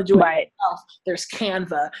 If you want to do it yourself, there's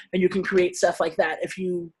Canva, and you can create stuff like that. If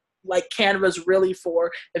you like, Canva's really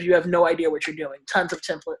for if you have no idea what you're doing, tons of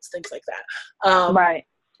templates, things like that.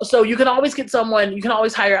 So you can always get someone, you can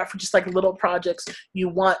always hire out for just like little projects you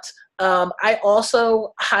want. I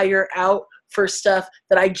also hire out for stuff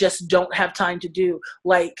that I just don't have time to do.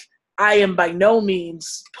 Like, I am by no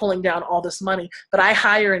means pulling down all this money, but I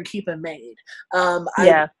hire and keep a maid.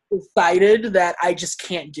 I decided that I just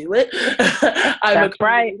can't do it. That's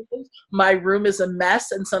right. My room is a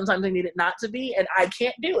mess, and sometimes I need it not to be, and I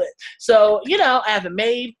can't do it. So, I have a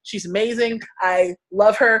maid. She's amazing. I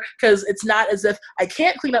love her, because it's not as if I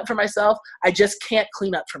can't clean up for myself. I just can't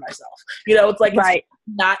clean up for myself. It's like it's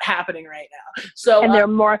not happening right now. So, and there are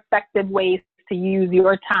more effective ways to use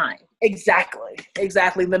your time.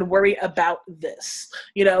 Exactly. Then worry about this,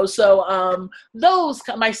 so those,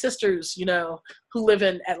 my sisters, who live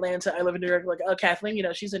in Atlanta, I live in New York, like, oh, Kathleen,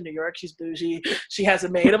 she's in New York, she's bougie, she has a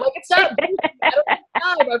maid. I'm like, it's not bougie. I don't have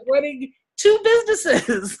time. I'm running 2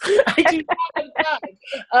 businesses. I do not have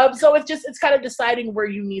time. So it's kind of deciding where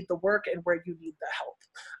you need the work and where you need the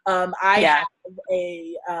help. I have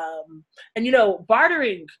and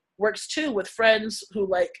bartering works too with friends who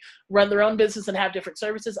like run their own business and have different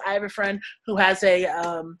services. I have a friend who has a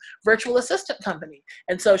virtual assistant company,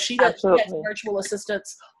 and so she has virtual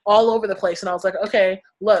assistants all over the place. And I was like, okay,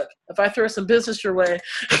 look, if I throw some business your way,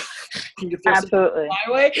 can you throw some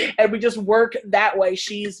my way? And we just work that way.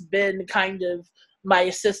 She's been kind of my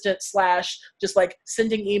assistant / just like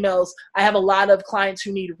sending emails. I have a lot of clients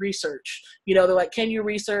who need research. They're like, can you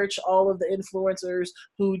research all of the influencers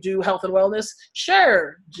who do health and wellness?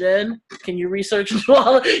 Sure, Jen. Can you research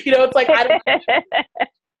all? It's like, I don't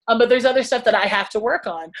but there's other stuff that I have to work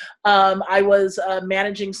on. I was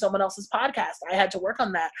managing someone else's podcast. I had to work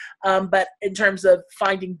on that. But in terms of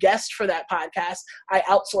finding guests for that podcast, I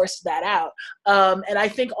outsourced that out. And I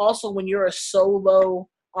think also when you're a solo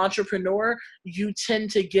entrepreneur, you tend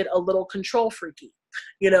to get a little control freaky.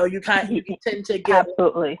 You tend to get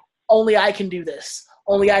only I can do this.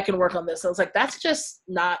 Only I can work on this. I was like, that's just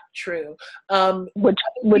not true.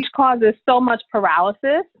 Which causes so much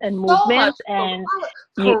paralysis and movement and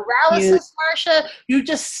paralysis, Marsha. You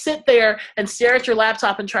just sit there and stare at your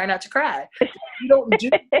laptop and try not to cry. You don't do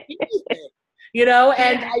anything,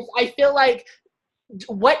 and I feel like,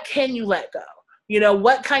 what can you let go?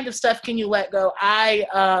 What kind of stuff can you let go?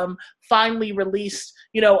 I finally released,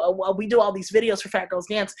 we do all these videos for Fat Girls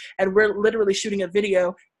Dance, and we're literally shooting a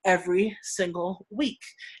video every single week.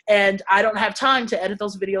 And I don't have time to edit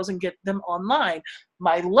those videos and get them online.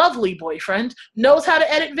 My lovely boyfriend knows how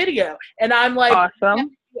to edit video. And I'm like, awesome.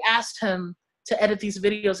 You asked him to edit these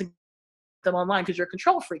videos and get them online because you're a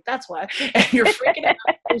control freak. That's why. And you're freaking out.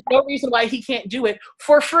 There's no reason why he can't do it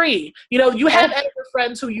for free. You have editor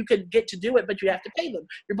friends who you could get to do it, but you have to pay them.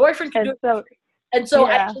 Your boyfriend can do it for free. And so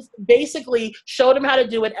I just basically showed him how to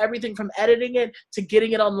do it, everything from editing it to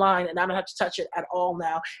getting it online, and I don't have to touch it at all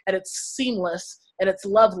now. And it's seamless and it's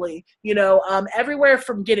lovely, everywhere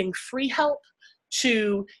from getting free help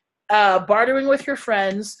to bartering with your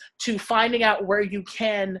friends to finding out where you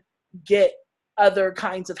can get other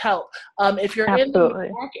kinds of help. If you're in the Absolutely.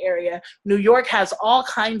 New York area, New York has all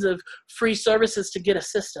kinds of free services to get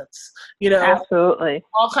assistance, Absolutely.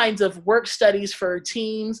 all kinds of work studies for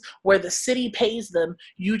teens where the city pays them.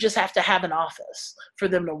 You just have to have an office for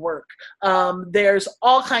them to work. There's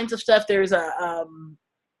all kinds of stuff. There's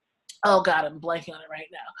oh God, I'm blanking on it right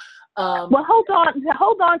now. Well, hold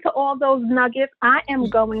on to all those nuggets.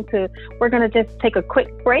 We're going to just take a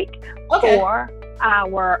quick break for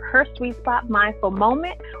our Her Sweet Spot Mindful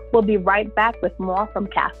Moment. We'll be right back with more from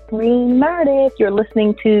Kathleen Meredith. You're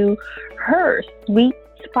listening to Her Sweet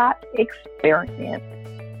Spot Experience.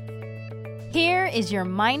 Here is your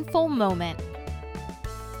mindful moment.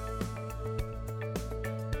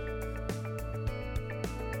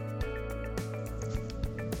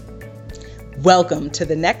 Welcome to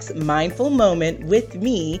the next Mindful Moment with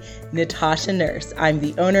me, Natasha Nurse. I'm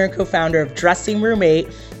the owner and co-founder of Dressing Roommate,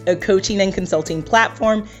 a coaching and consulting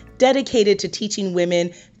platform dedicated to teaching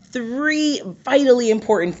women 3 vitally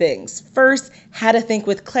important things. First, how to think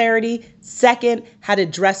with clarity. Second, how to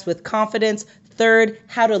dress with confidence. Third,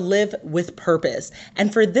 how to live with purpose.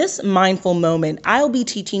 And for this mindful moment, I'll be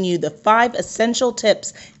teaching you the 5 essential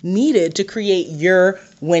tips needed to create your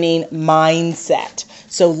winning mindset.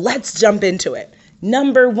 So let's jump into it.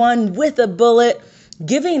 Number 1, with a bullet,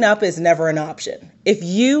 giving up is never an option. If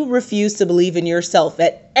you refuse to believe in yourself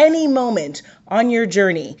at any moment on your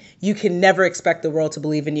journey, you can never expect the world to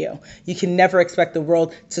believe in you. You can never expect the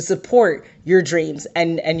world to support your dreams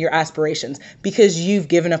and your aspirations because you've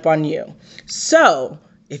given up on you. So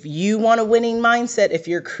if you want a winning mindset, if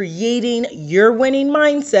you're creating your winning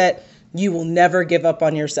mindset, you will never give up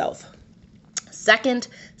on yourself. Second,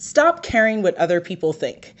 stop caring what other people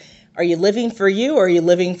think. Are you living for you or are you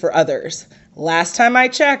living for others? Last time I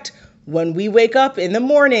checked, when we wake up in the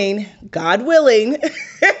morning, God willing,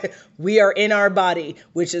 we are in our body,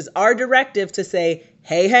 which is our directive to say,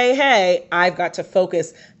 hey, I've got to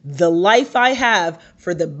focus the life I have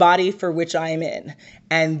for the body for which I am in.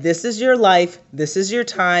 And this is your life. This is your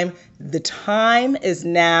time. The time is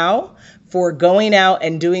now for going out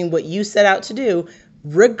and doing what you set out to do,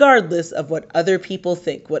 regardless of what other people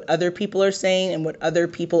think, what other people are saying, and what other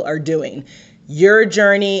people are doing. Your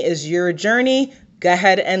journey is your journey. Go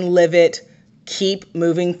ahead and live it. Keep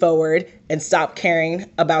moving forward and stop caring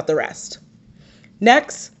about the rest.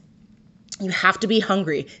 Next, you have to be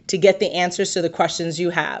hungry to get the answers to the questions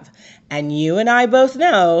you have. And you and I both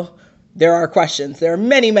know there are questions. There are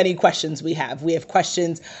many, many questions we have. We have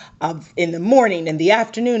questions in the morning, in the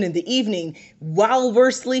afternoon, in the evening, while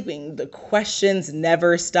we're sleeping. The questions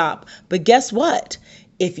never stop. But guess what?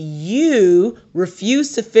 If you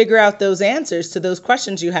refuse to figure out those answers to those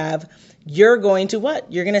questions you have, you're going to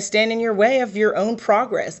what? You're going to stand in your way of your own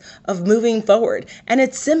progress, of moving forward. And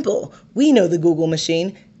it's simple. We know the Google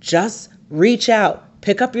machine. Just reach out,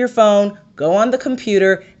 pick up your phone, go on the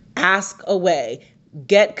computer, ask away.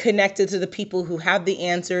 Get connected to the people who have the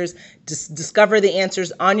answers, discover the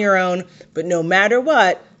answers on your own. But no matter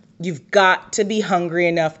what, you've got to be hungry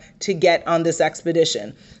enough to get on this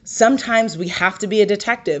expedition. Sometimes we have to be a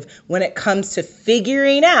detective when it comes to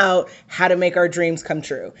figuring out how to make our dreams come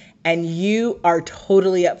true. And you are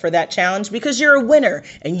totally up for that challenge because you're a winner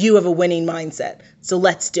and you have a winning mindset. So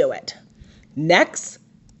let's do it. Next,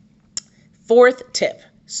 4th tip,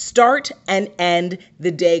 start and end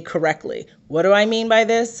the day correctly. What do I mean by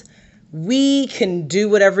this? We can do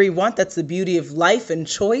whatever we want. That's the beauty of life and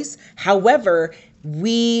choice. However,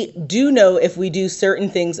 we do know if we do certain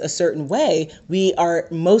things a certain way, we are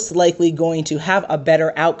most likely going to have a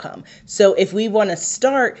better outcome. So if we want to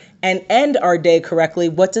start and end our day correctly,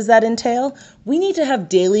 what does that entail? We need to have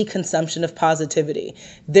daily consumption of positivity.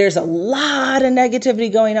 There's a lot of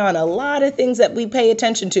negativity going on, a lot of things that we pay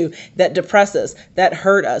attention to that depress us, that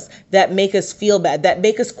hurt us, that make us feel bad, that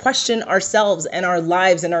make us question ourselves and our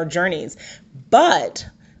lives and our journeys. But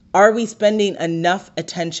are we spending enough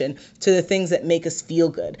attention to the things that make us feel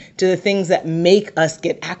good, to the things that make us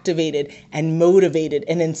get activated and motivated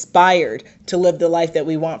and inspired to live the life that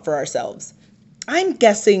we want for ourselves? I'm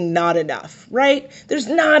guessing not enough, right? There's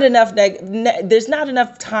not enough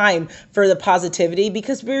time for the positivity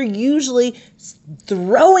because we're usually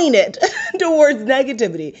throwing it towards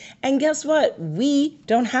negativity. And guess what? We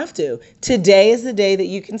don't have to. Today is the day that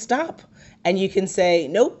you can stop. And you can say,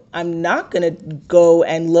 nope, I'm not going to go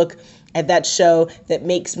and look at that show that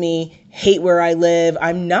makes me hate where I live.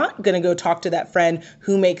 I'm not going to go talk to that friend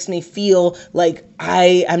who makes me feel like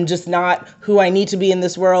I am just not who I need to be in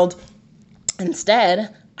this world.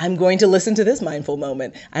 Instead, I'm going to listen to this mindful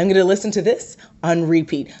moment. I'm going to listen to this on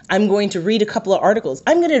repeat. I'm going to read a couple of articles.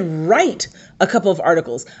 I'm going to write a couple of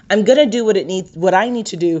articles. I'm going to do what I need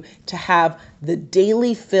to do to have the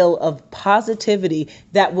daily fill of positivity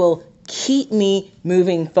that will keep me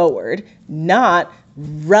moving forward, not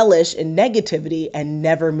relish in negativity and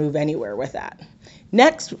never move anywhere with that.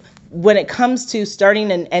 Next, when it comes to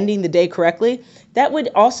starting and ending the day correctly, that would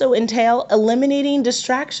also entail eliminating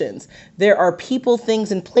distractions. There are people, things,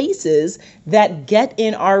 and places that get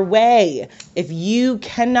in our way. If you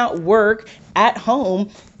cannot work at home,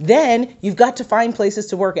 then you've got to find places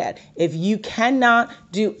to work at. If you cannot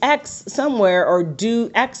do X somewhere or do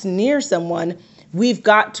X near someone, we've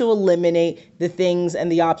got to eliminate the things and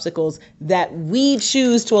the obstacles that we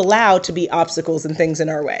choose to allow to be obstacles and things in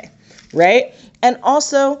our way, right? And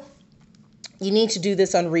also, you need to do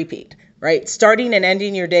this on repeat, right? Starting and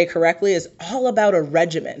ending your day correctly is all about a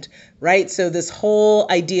regiment, right? So this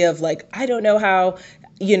whole idea of like, I don't know how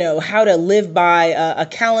to live by a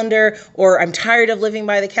calendar, or I'm tired of living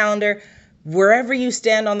by the calendar. Wherever you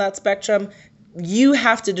stand on that spectrum, you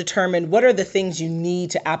have to determine what are the things you need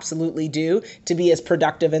to absolutely do to be as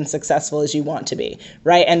productive and successful as you want to be,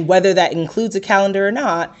 right? And whether that includes a calendar or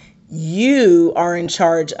not, you are in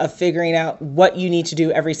charge of figuring out what you need to do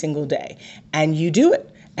every single day. And you do it.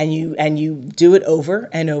 And you do it over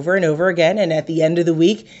and over and over again. And at the end of the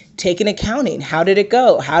week, take an accounting. How did it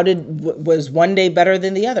go? Was one day better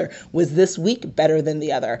than the other? Was this week better than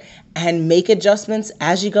the other? And make adjustments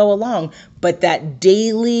as you go along. But that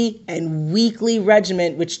daily and weekly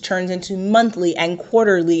regimen, which turns into monthly and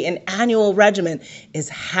quarterly and annual regimen, is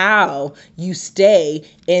how you stay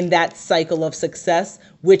in that cycle of success,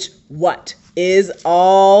 which is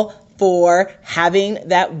all for having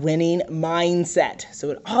that winning mindset. So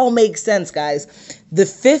it all makes sense, guys. The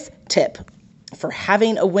fifth tip for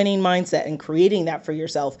having a winning mindset and creating that for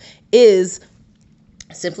yourself is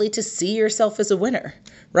simply to see yourself as a winner,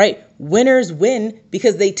 right? Winners win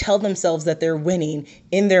because they tell themselves that they're winning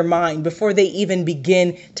in their mind before they even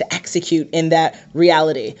begin to execute in that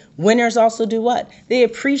reality. Winners also do what? They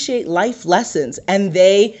appreciate life lessons and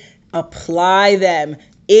they apply them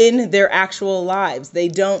in their actual lives. They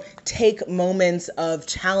don't take moments of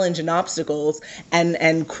challenge and obstacles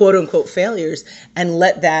and quote unquote failures and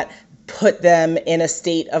let that put them in a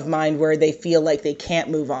state of mind where they feel like they can't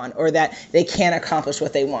move on or that they can't accomplish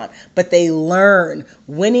what they want. But they learn.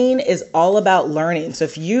 Winning is all about learning. So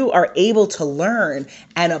if you are able to learn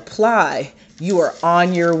and apply, you are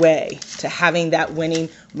on your way to having that winning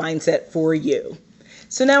mindset for you.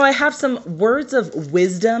 So now I have some words of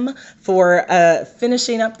wisdom for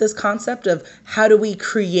finishing up this concept of how do we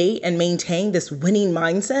create and maintain this winning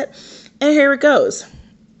mindset. And here it goes.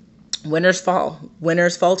 Winners fall.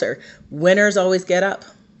 Winners falter. Winners always get up.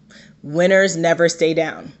 Winners never stay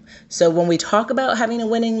down. So when we talk about having a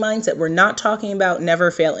winning mindset, we're not talking about never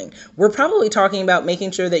failing. We're probably talking about making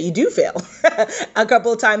sure that you do fail a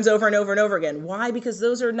couple of times over and over and over again. Why? Because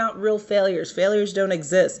those are not real failures. Failures don't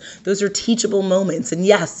exist. Those are teachable moments. And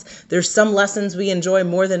yes, there's some lessons we enjoy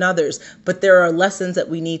more than others, but there are lessons that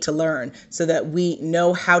we need to learn so that we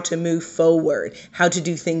know how to move forward, how to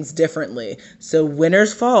do things differently. So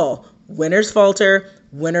winners fall, winners falter,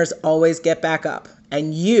 winners always get back up.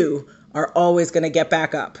 And you are always going to get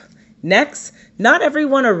back up. Next, not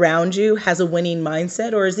everyone around you has a winning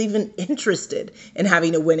mindset or is even interested in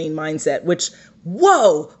having a winning mindset, which,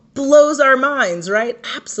 blows our minds, right?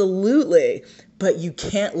 Absolutely. But you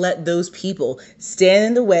can't let those people stand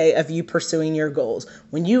in the way of you pursuing your goals.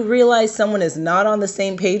 When you realize someone is not on the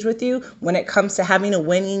same page with you when it comes to having a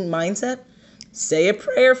winning mindset, say a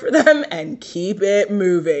prayer for them and keep it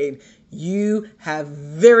moving. You have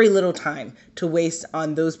very little time to waste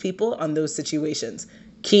on those people, on those situations.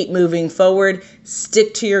 Keep moving forward,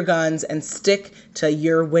 stick to your guns, and stick to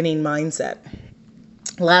your winning mindset.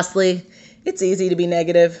 Lastly, it's easy to be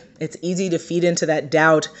negative. It's easy to feed into that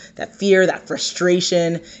doubt, that fear, that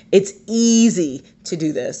frustration. It's easy to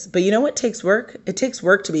do this. But you know what takes work? It takes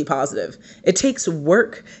work to be positive. It takes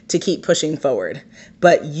work to keep pushing forward.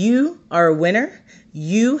 But you are a winner.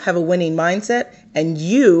 You have a winning mindset, and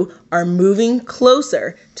you are moving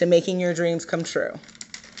closer to making your dreams come true.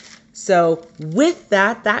 So with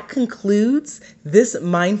that concludes this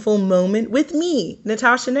mindful moment with me,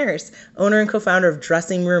 Natasha Nurse, owner and co-founder of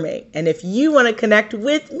Dressing Roommate. And if you want to connect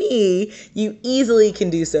with me, you easily can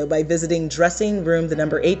do so by visiting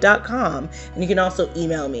dressingroom8.com. And you can also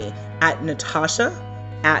email me at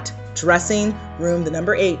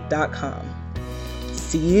natasha@dressingroom8.com.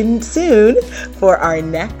 See you soon for our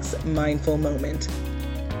next mindful moment.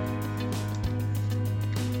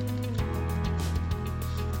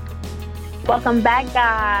 Welcome back,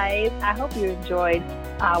 guys. I hope you enjoyed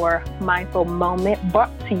our mindful moment brought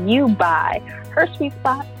to you by Her Sweet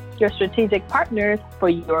Spot, your strategic partners for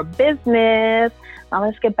your business. Now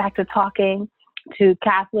let's get back to talking to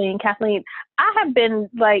Kathleen. Kathleen, I have been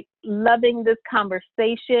loving this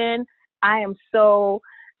conversation. I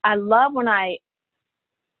love when I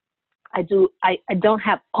don't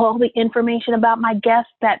have all the information about my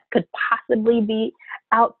guests that could possibly be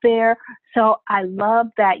out there. So I love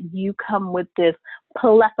that you come with this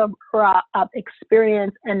plethora of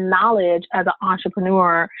experience and knowledge as an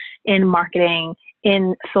entrepreneur in marketing,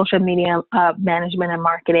 in social media management and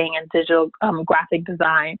marketing, and digital graphic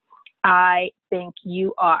design. I think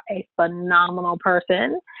you are a phenomenal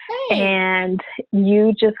person. Hey. And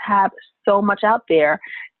you just have so much out there.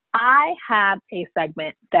 I have a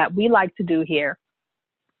segment that we like to do here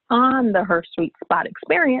on the Her Sweet Spot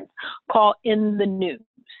Experience called In the News.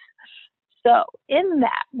 So in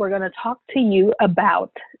that, we're going to talk to you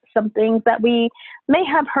about some things that we may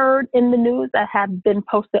have heard in the news that have been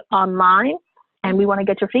posted online, and we want to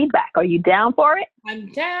get your feedback. Are you down for it?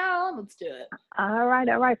 I'm down. Let's do it. All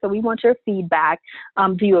right. So we want your feedback.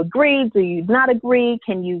 Do you agree? Do you not agree?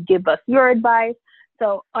 Can you give us your advice?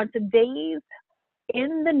 So on today's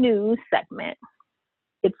In the News segment,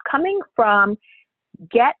 it's coming from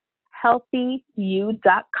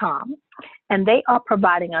GetHealthyYou.com, and they are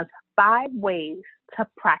providing us 5 ways to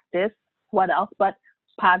practice what else but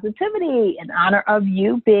positivity in honor of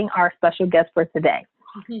you being our special guest for today.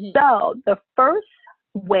 So the first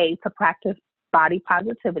way to practice body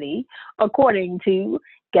positivity, according to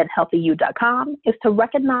GetHealthyYou.com, is to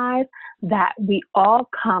recognize that we all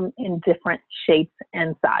come in different shapes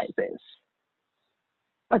and sizes.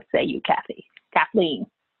 What say you, Kathleen?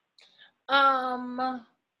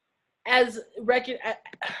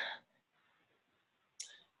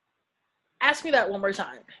 Ask me that one more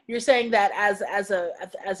time. You're saying that as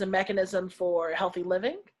a mechanism for healthy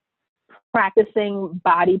living? Practicing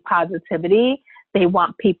body positivity, they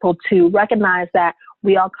want people to recognize that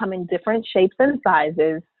we all come in different shapes and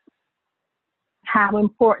sizes. How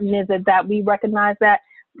important is it that we recognize that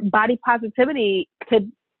body positivity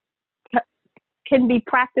can be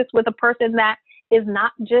practiced with a person that is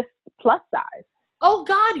not just plus size? Oh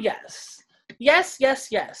God, yes. Yes.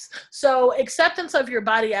 So acceptance of your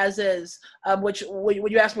body as is, which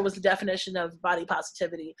when you asked me what was the definition of body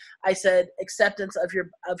positivity, I said acceptance of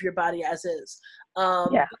your body as is.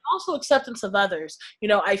 But also acceptance of others.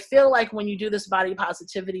 I feel like when you do this body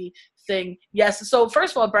positivity thing, yes. So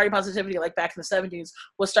first of all, body positivity, like back in the 70s,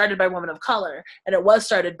 was started by women of color, and it was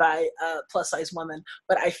started by plus size women.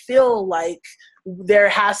 But I feel like there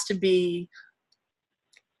has to be,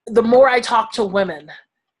 the more I talk to women,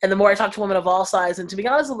 and the more I talk to women of all sizes, and to be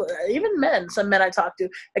honest, even men, some men I talk to,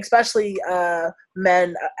 especially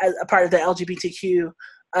men as a part of the LGBTQ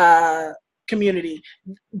community,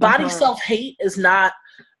 body self-hate is not,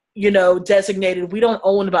 designated. We don't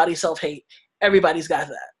own body self-hate. Everybody's got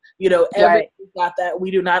that. Everybody's got that. We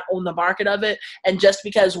do not own the market of it. And just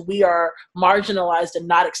because we are marginalized and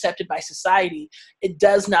not accepted by society, it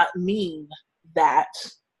does not mean that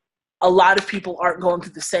a lot of people aren't going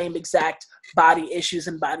through the same exact body issues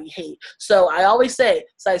and body hate. So I always say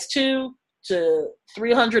size 2 to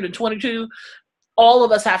 322, all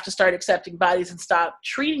of us have to start accepting bodies and stop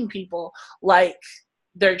treating people like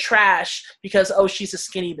they're trash because, oh, she's a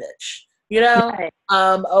skinny bitch,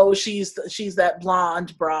 oh, she's that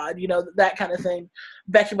blonde broad, that kind of thing.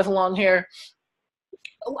 Becky with long hair.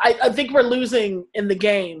 I think we're losing in the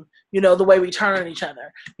game, the way we turn on each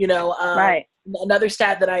other, Another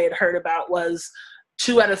stat that I had heard about was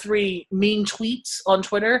 2 out of 3 mean tweets on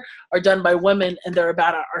Twitter are done by women, and they're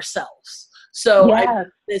about ourselves. So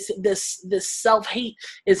this self-hate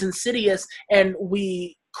is insidious, and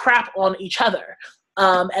we crap on each other.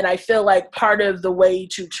 And I feel like part of the way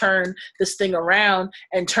to turn this thing around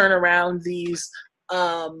and turn around these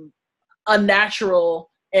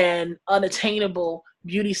unnatural and unattainable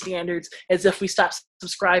beauty standards is if we stop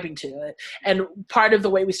subscribing to it. And part of the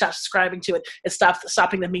way we stop subscribing to it is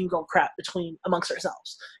stopping the mean girl crap amongst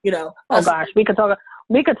ourselves. Oh gosh, we could talk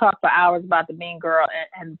for hours about the mean girl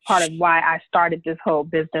and part of why I started this whole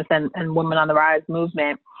business and Women on the Rise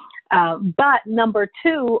movement. But number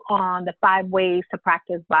 2 on the 5 ways to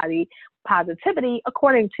practice body positivity,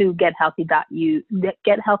 according to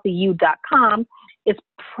GetHealthyYou.com, is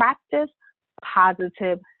practice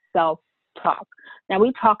positive self-talk. Now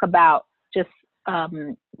we talk about just,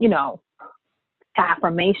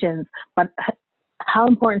 affirmations, but how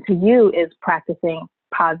important to you is practicing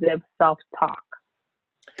positive self-talk?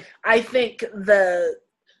 I think the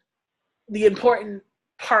important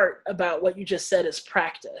part about what you just said is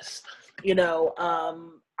practice.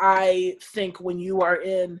 I think when you are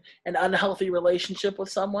in an unhealthy relationship with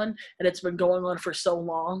someone and it's been going on for so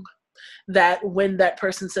long, that when that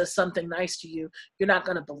person says something nice to you, you're not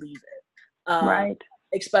going to believe it. Right.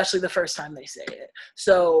 Especially the first time they say it.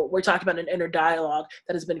 So we're talking about an inner dialogue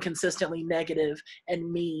that has been consistently negative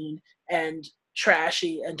and mean and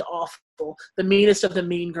trashy and awful. The meanest of the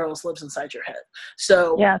mean girls lives inside your head.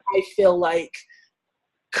 So yeah. I feel like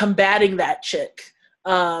combating that chick,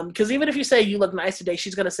 because even if you say you look nice today,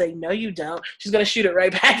 she's going to say, no, you don't. She's going to shoot it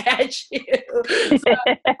right back at you. So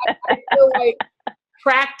I feel like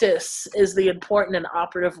practice is the important and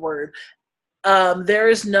operative word. There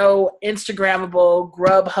is no Instagrammable,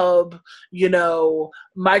 Grubhub,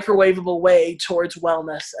 microwavable way towards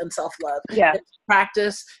wellness and self-love. Yeah. It's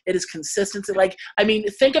practice. It is consistency.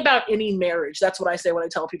 Think about any marriage. That's what I say when I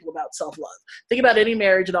tell people about self-love. Think about any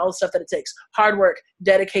marriage and all the stuff that it takes. Hard work,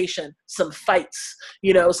 dedication, some fights,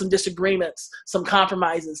 some disagreements, some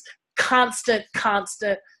compromises, constant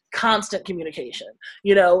communication.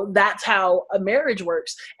 That's how a marriage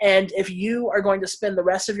works. And if you are going to spend the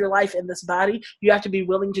rest of your life in this body, you have to be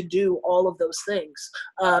willing to do all of those things.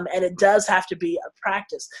 And it does have to be a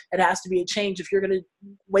practice. It has to be a change. If you're going to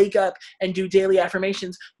wake up and do daily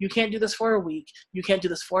affirmations, you can't do this for a week. You can't do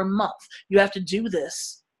this for a month. You have to do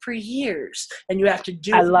this for years, and you have to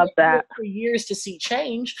do I love that. for years to see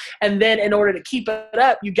change. And then in order to keep it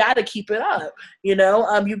up, you got to keep it up. You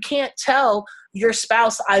can't tell your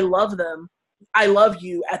spouse, I love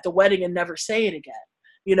you at the wedding and never say it again.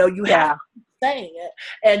 You have to keep saying it.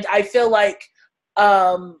 And I feel like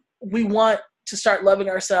we want to start loving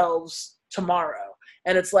ourselves tomorrow.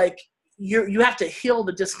 And it's like, you have to heal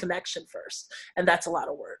the disconnection first. And that's a lot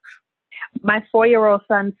of work. My 4-year-old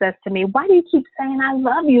son says to me, why do you keep saying I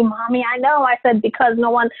love you, Mommy? I know. I said, because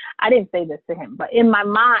I didn't say this to him, but in my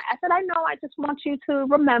mind, I said, I know, I just want you to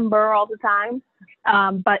remember all the time.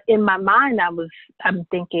 But in my mind, I'm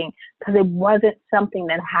thinking, because it wasn't something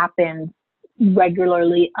that happened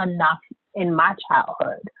regularly enough in my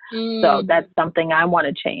childhood. So that's something I want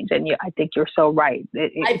to change. And I think you're so right.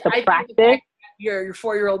 It's a practice. Your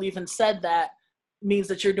 4-year-old even said that means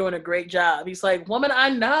that you're doing a great job. He's like, woman, I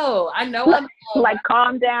know. Like,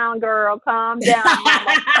 calm down, girl, calm down.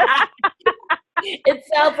 It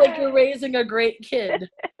sounds like you're raising a great kid.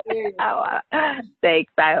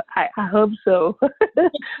 Thanks. I hope so.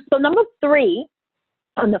 So number 3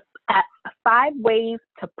 on the 5 ways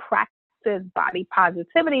to practice body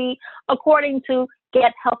positivity, according to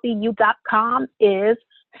GetHealthyYou.com, is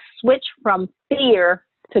switch from fear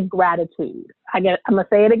to gratitude. I'm going to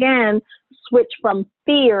say it again. Switch from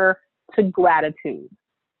fear to gratitude.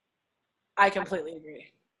 I completely agree.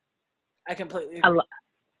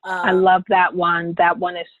 I love that one. That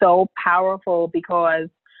one is so powerful because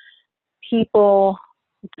people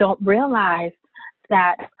don't realize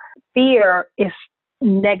that fear is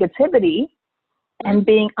negativity and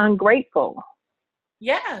being ungrateful.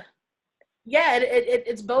 Yeah. Yeah,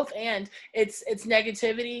 it's both, and it's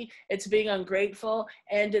negativity, it's being ungrateful,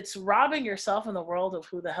 and it's robbing yourself in the world of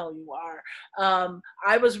who the hell you are.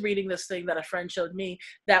 I was reading this thing that a friend showed me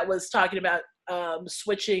that was talking about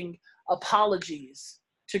switching apologies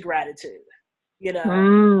to gratitude.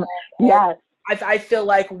 Yes. I feel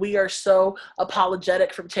like we are so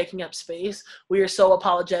apologetic for taking up space. We are so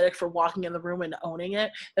apologetic for walking in the room and owning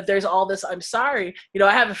it, that there's all this, I'm sorry.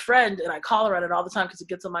 I have a friend and I call her on it all the time because it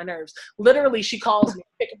gets on my nerves. Literally, she calls me,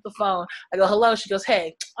 I pick up the phone. I go, hello. She goes,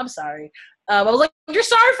 hey, I'm sorry. I was like, you're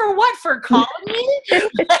sorry for what? For calling me?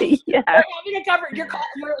 Yeah.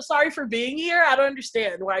 You're sorry for being here? I don't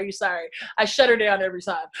understand. Why are you sorry? I shut her down every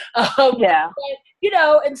time. Yeah.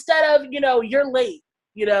 But, instead of, you're late.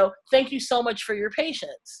 Thank you so much for your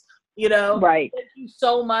patience. Right. Thank you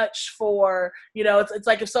so much for, it's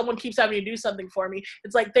like if someone keeps having to do something for me,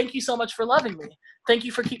 it's like, thank you so much for loving me. Thank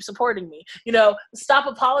you for keep supporting me. Stop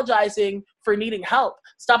apologizing for needing help.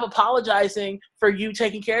 Stop apologizing for you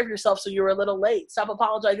taking care of yourself so you were a little late. Stop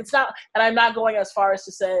apologizing. It's not, and I'm not going as far as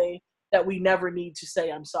to say that we never need to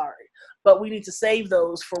say I'm sorry, but we need to save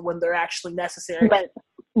those for when they're actually necessary.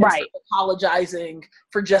 Right. Apologizing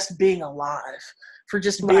for just being alive, for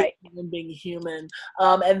just being human.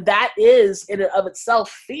 And that is in and of itself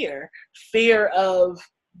fear of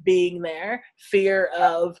being there, fear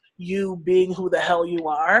of you being who the hell you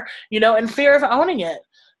are, and fear of owning it.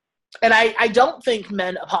 And I don't think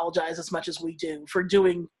men apologize as much as we do for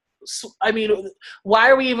doing. Why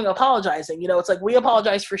are we even apologizing? It's like we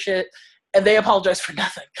apologize for shit and they apologize for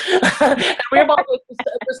nothing. And we apologize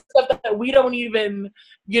for stuff that we don't even,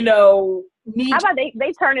 need. How about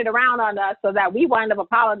they turn it around on us so that we wind up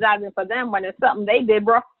apologizing for them when it's something they did,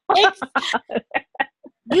 bro?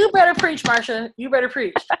 You better preach, Marsha. You better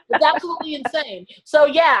preach. It's absolutely insane. So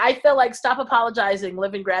yeah, I feel like stop apologizing,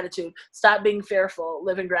 live in gratitude. Stop being fearful,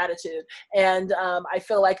 live in gratitude. And I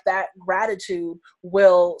feel like that gratitude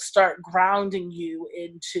will start grounding you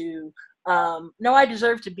into, no, I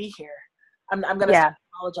deserve to be here. I'm going to start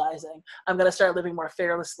apologizing. I'm going to start living more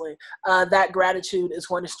fearlessly. That gratitude is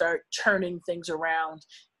going to start turning things around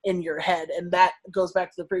in your head. And that goes back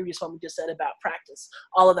to the previous one we just said about practice.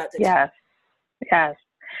 All of that. Yes.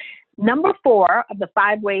 Number 4 of the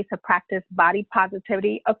 5 ways to practice body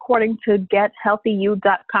positivity, according to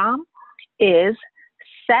gethealthyu.com, is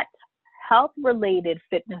set health-related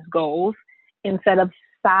fitness goals instead of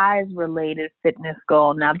size-related fitness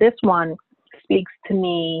goal. Now, this one speaks to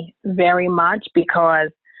me very much because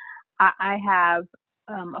I have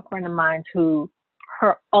a friend of mine who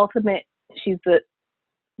her ultimate, she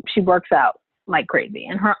works out like crazy,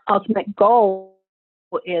 and her ultimate goal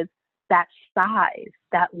is that size,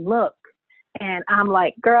 that look. And I'm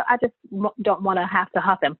like, girl, I just don't want to have to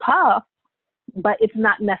huff and puff, but it's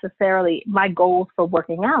not necessarily, my goals for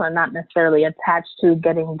working out are not necessarily attached to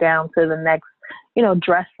getting down to the next,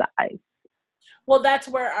 dress size. Well, that's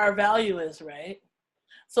where our value is, right?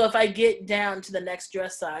 So if I get down to the next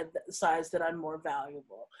dress size, then I'm more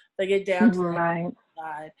valuable. If I get down to the next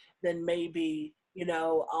size, then maybe,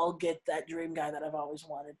 I'll get that dream guy that I've always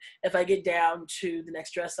wanted. If I get down to the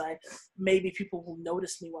next dress size, maybe people will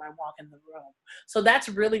notice me when I walk in the room. So that's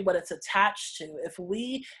really what it's attached to. If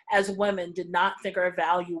we as women did not think our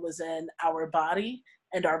value was in our body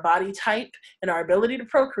and our body type and our ability to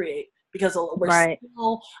procreate, because we're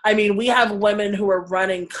still, we have women who are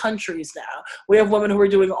running countries now. We have women who are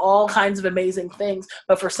doing all kinds of amazing things.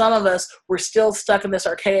 But for some of us, we're still stuck in this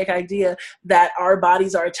archaic idea that our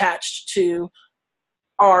bodies are attached to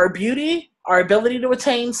our beauty, our ability to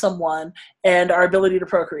attain someone, and our ability to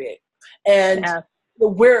procreate. And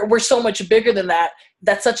we're so much bigger than that.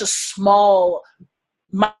 That's such a small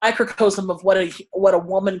microcosm of what a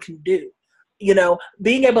woman can do.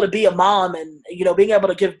 Being able to be a mom and, being able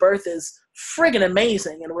to give birth is friggin'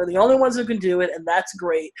 amazing. And we're the only ones who can do it. And that's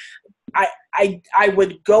great. I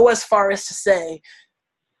would go as far as to say,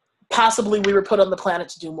 possibly we were put on the planet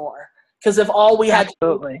to do more. Because if all we had to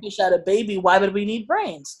do was push out a baby, why would we need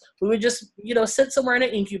brains? We would just, sit somewhere in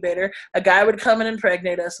an incubator. A guy would come and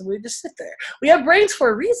impregnate us, and we'd just sit there. We have brains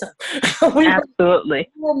for a reason. Absolutely.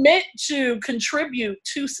 We're meant to contribute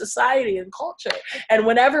to society and culture. And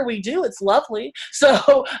whenever we do, it's lovely.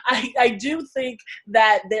 So I do think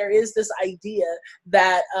that there is this idea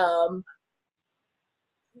that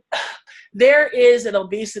there is an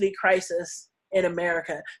obesity crisis in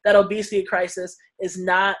America. That obesity crisis is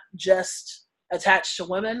not just attached to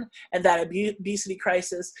women, and that obesity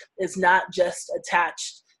crisis is not just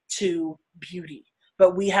attached to beauty.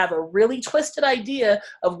 But we have a really twisted idea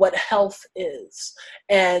of what health is.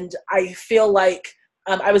 And I feel like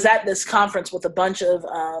I was at this conference with a bunch of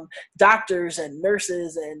doctors and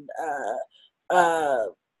nurses and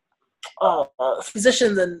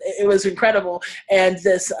physicians, and it was incredible. And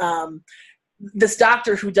this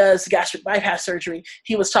doctor who does gastric bypass surgery,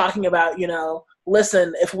 he was talking about,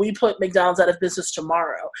 listen, if we put McDonald's out of business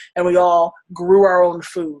tomorrow and we all grew our own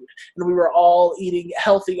food and we were all eating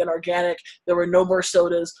healthy and organic, there were no more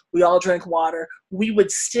sodas, we all drank water, we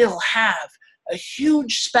would still have a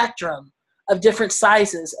huge spectrum of different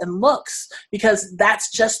sizes and looks, because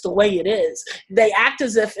that's just the way it is. They act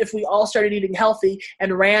as if we all started eating healthy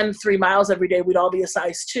and ran 3 miles every day, we'd all be a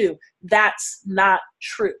size 2. That's not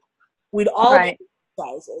true. We'd all be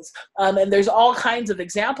sizes. And there's all kinds of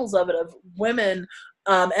examples of it, of women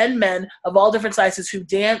and men of all different sizes who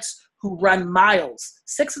dance, who run miles,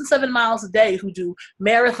 6 and 7 miles a day, who do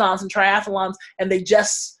marathons and triathlons, and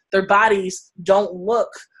their bodies don't look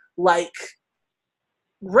like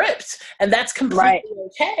ripped, and that's completely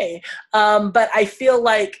okay. But I feel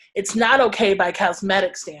like it's not okay by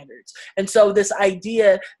cosmetic standards. And so this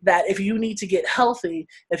idea that if you need to get healthy,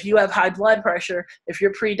 if you have high blood pressure, if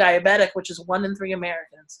you're pre-diabetic, which is 1 in 3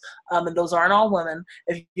 Americans, and those aren't all women,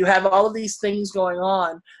 if you have all of these things going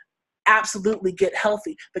on, absolutely get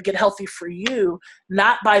healthy, but get healthy for you,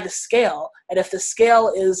 not by the scale. And if the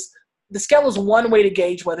scale is one way to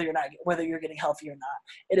gauge whether you're getting healthy or not.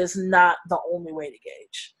 It is not the only way to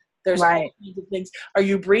gauge. There's all kinds of things. Are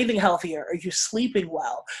you breathing healthier? Are you sleeping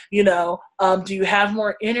well? Do you have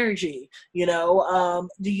more energy? Do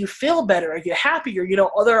you feel better? Are you happier?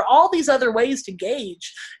 There are all these other ways to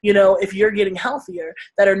gauge, if you're getting healthier,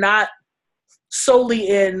 that are not solely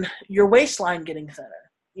in your waistline getting thinner.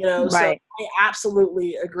 So I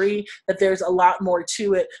absolutely agree that there's a lot more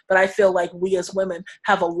to it, but I feel like we as women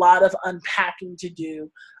have a lot of unpacking to do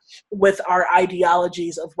with our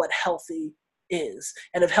ideologies of what healthy is.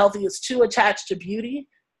 And if healthy is too attached to beauty,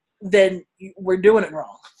 then we're doing it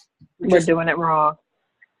wrong. We're doing it wrong.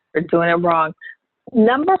 We're doing it wrong.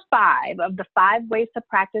 Number 5 of the 5 ways to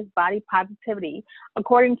practice body positivity,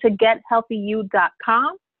 according to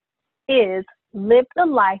GetHealthyYou.com, is live the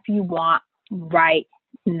life you want right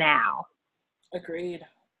now. Agreed.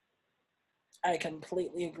 I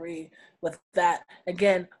completely agree with that.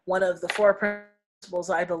 Again, one of the 4 principles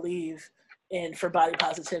I believe in for body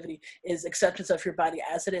positivity is acceptance of your body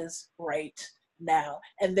as it is right now.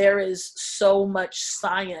 And there is so much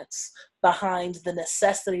science behind the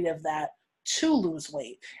necessity of that to lose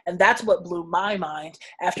weight. And that's what blew my mind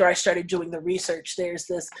after I started doing the research. There's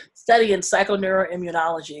this study in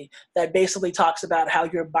psychoneuroimmunology that basically talks about how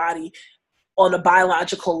your body on a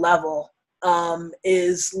biological level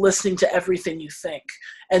is listening to everything you think.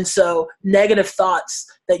 And so negative thoughts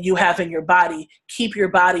that you have in your body keep your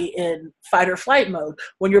body in fight or flight mode.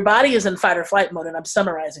 When your body is in fight or flight mode, and I'm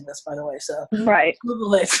summarizing this, by the way, so right.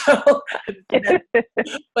 Google it. So,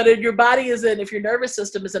 but if your body is in, if your nervous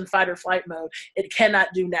system is in fight or flight mode, it cannot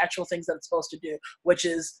do natural things that it's supposed to do, which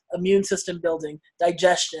is immune system building,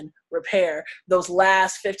 digestion, repair. Those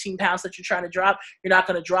last 15 pounds that you're trying to drop, you're not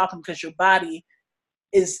going to drop them because your body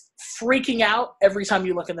is freaking out every time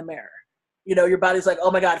you look in the mirror. You know, your body's like,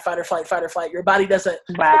 oh my God, fight or flight, fight or flight. Your body doesn't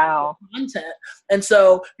wow content. And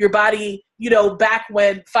so your body, you know, back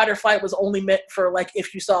when fight or flight was only meant for like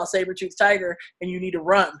if you saw a saber-toothed tiger and you need to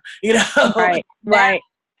run, you know, right.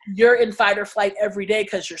 You're in fight or flight every day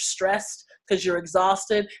because you're stressed, because you're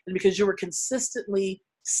exhausted, and because you were consistently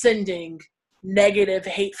sending negative,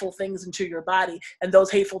 hateful things into your body. And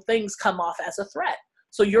those hateful things come off as a threat.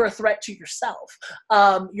 So you're a threat to yourself.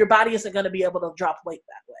 Your body isn't going to be able to drop weight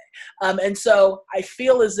that way. And so I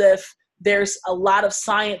feel as if there's a lot of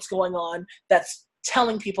science going on that's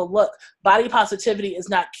telling people, look, body positivity is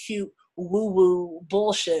not cute, woo-woo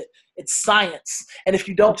bullshit. It's science. And if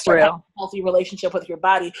you don't start having a healthy relationship with your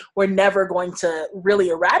body, we're never going to really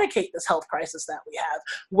eradicate this health crisis that we have.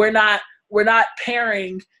 We're not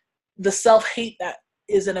pairing the self-hate that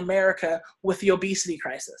is in America with the obesity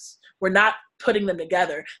crisis. We're not putting them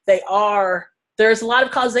together. There's a lot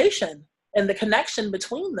of causation and the connection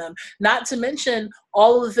between them, not to mention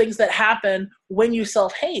all of the things that happen when you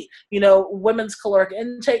self-hate. You know, women's caloric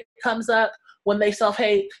intake comes up when they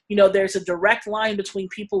self-hate. You know, there's a direct line between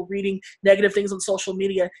people reading negative things on social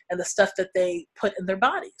media and the stuff that they put in their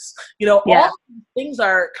bodies. You know, all of these things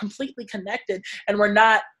are completely connected, and we're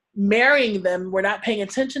not marrying them. We're not paying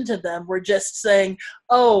attention to them. We're just saying,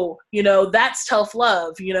 oh, you know, that's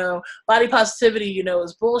self-love, you know, body positivity, you know,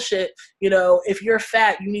 is bullshit. You know, if you're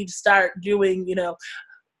fat, you need to start doing, you know,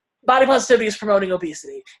 body positivity is promoting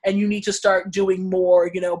obesity, and you need to start doing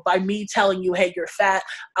more, you know, by me telling you, hey, you're fat,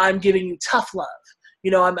 I'm giving you tough love.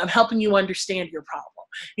 You know, I'm helping you understand your problem.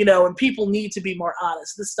 You know, and people need to be more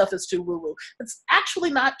honest. This stuff is too woo-woo. It's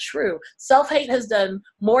actually not true. Self-hate has done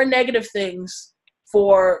more negative things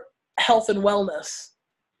for health and wellness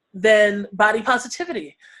than body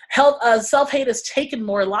positivity. Self-hate has taken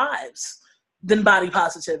more lives than body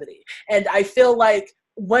positivity. And I feel like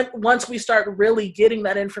once we start really getting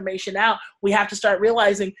that information out, we have to start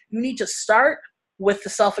realizing you need to start with the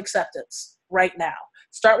self-acceptance right now.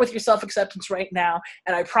 Start with your self-acceptance right now,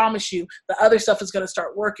 and I promise you the other stuff is going to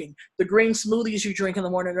start working. The green smoothies you drink in the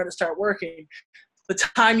morning are going to start working. The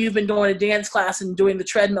time you've been going to dance class and doing the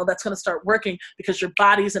treadmill, that's going to start working because your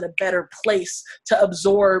body's in a better place to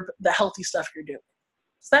absorb the healthy stuff you're doing.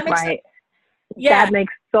 Does that make sense? Yeah. That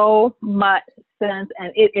makes so much sense,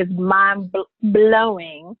 and it is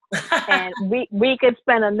mind-blowing. And we could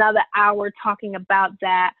spend another hour talking about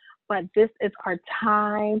that, but this is our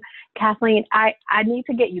time. Kathleen, I need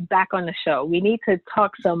to get you back on the show. We need to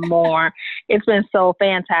talk some more. It's been so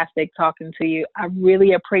fantastic talking to you. I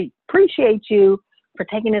really appreciate you for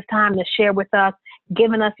taking this time to share with us,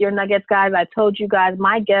 giving us your nuggets, guys. I told you guys,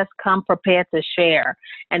 my guests come prepared to share,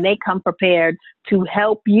 and they come prepared to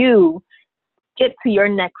help you get to your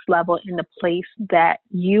next level in the place that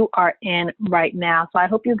you are in right now. So I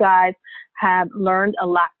hope you guys have learned a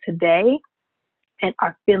lot today and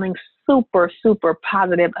are feeling super, super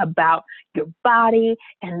positive about your body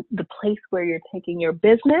and the place where you're taking your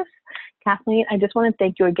business. Kathleen, I just want to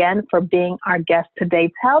thank you again for being our guest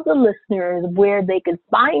today. Tell the listeners where they can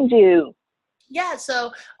find you. Yeah,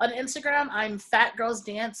 so on Instagram, I'm Fat Girls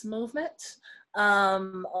Dance Movement.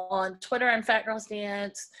 On Twitter, I'm Fat Girls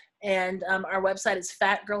Dance. And our website is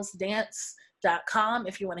fatgirlsdance.com.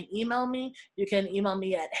 If you want to email me, you can email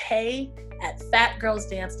me at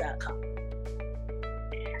hey@fatgirlsdance.com.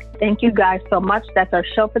 Thank you guys so much. That's our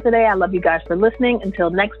show for today. I love you guys for listening.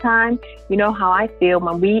 Until next time, you know how I feel.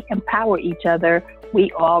 When we empower each other,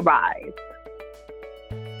 we all rise.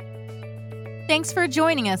 Thanks for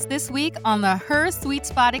joining us this week on the Her Sweet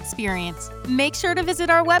Spot Experience. Make sure to visit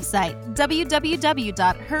our website,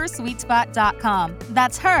 www.hersweetspot.com.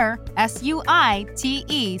 That's her,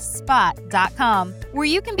 SUITE, spot.com, where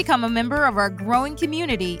you can become a member of our growing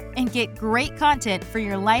community and get great content for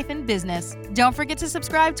your life and business. Don't forget to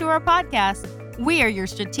subscribe to our podcast. We are your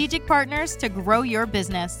strategic partners to grow your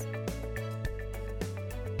business.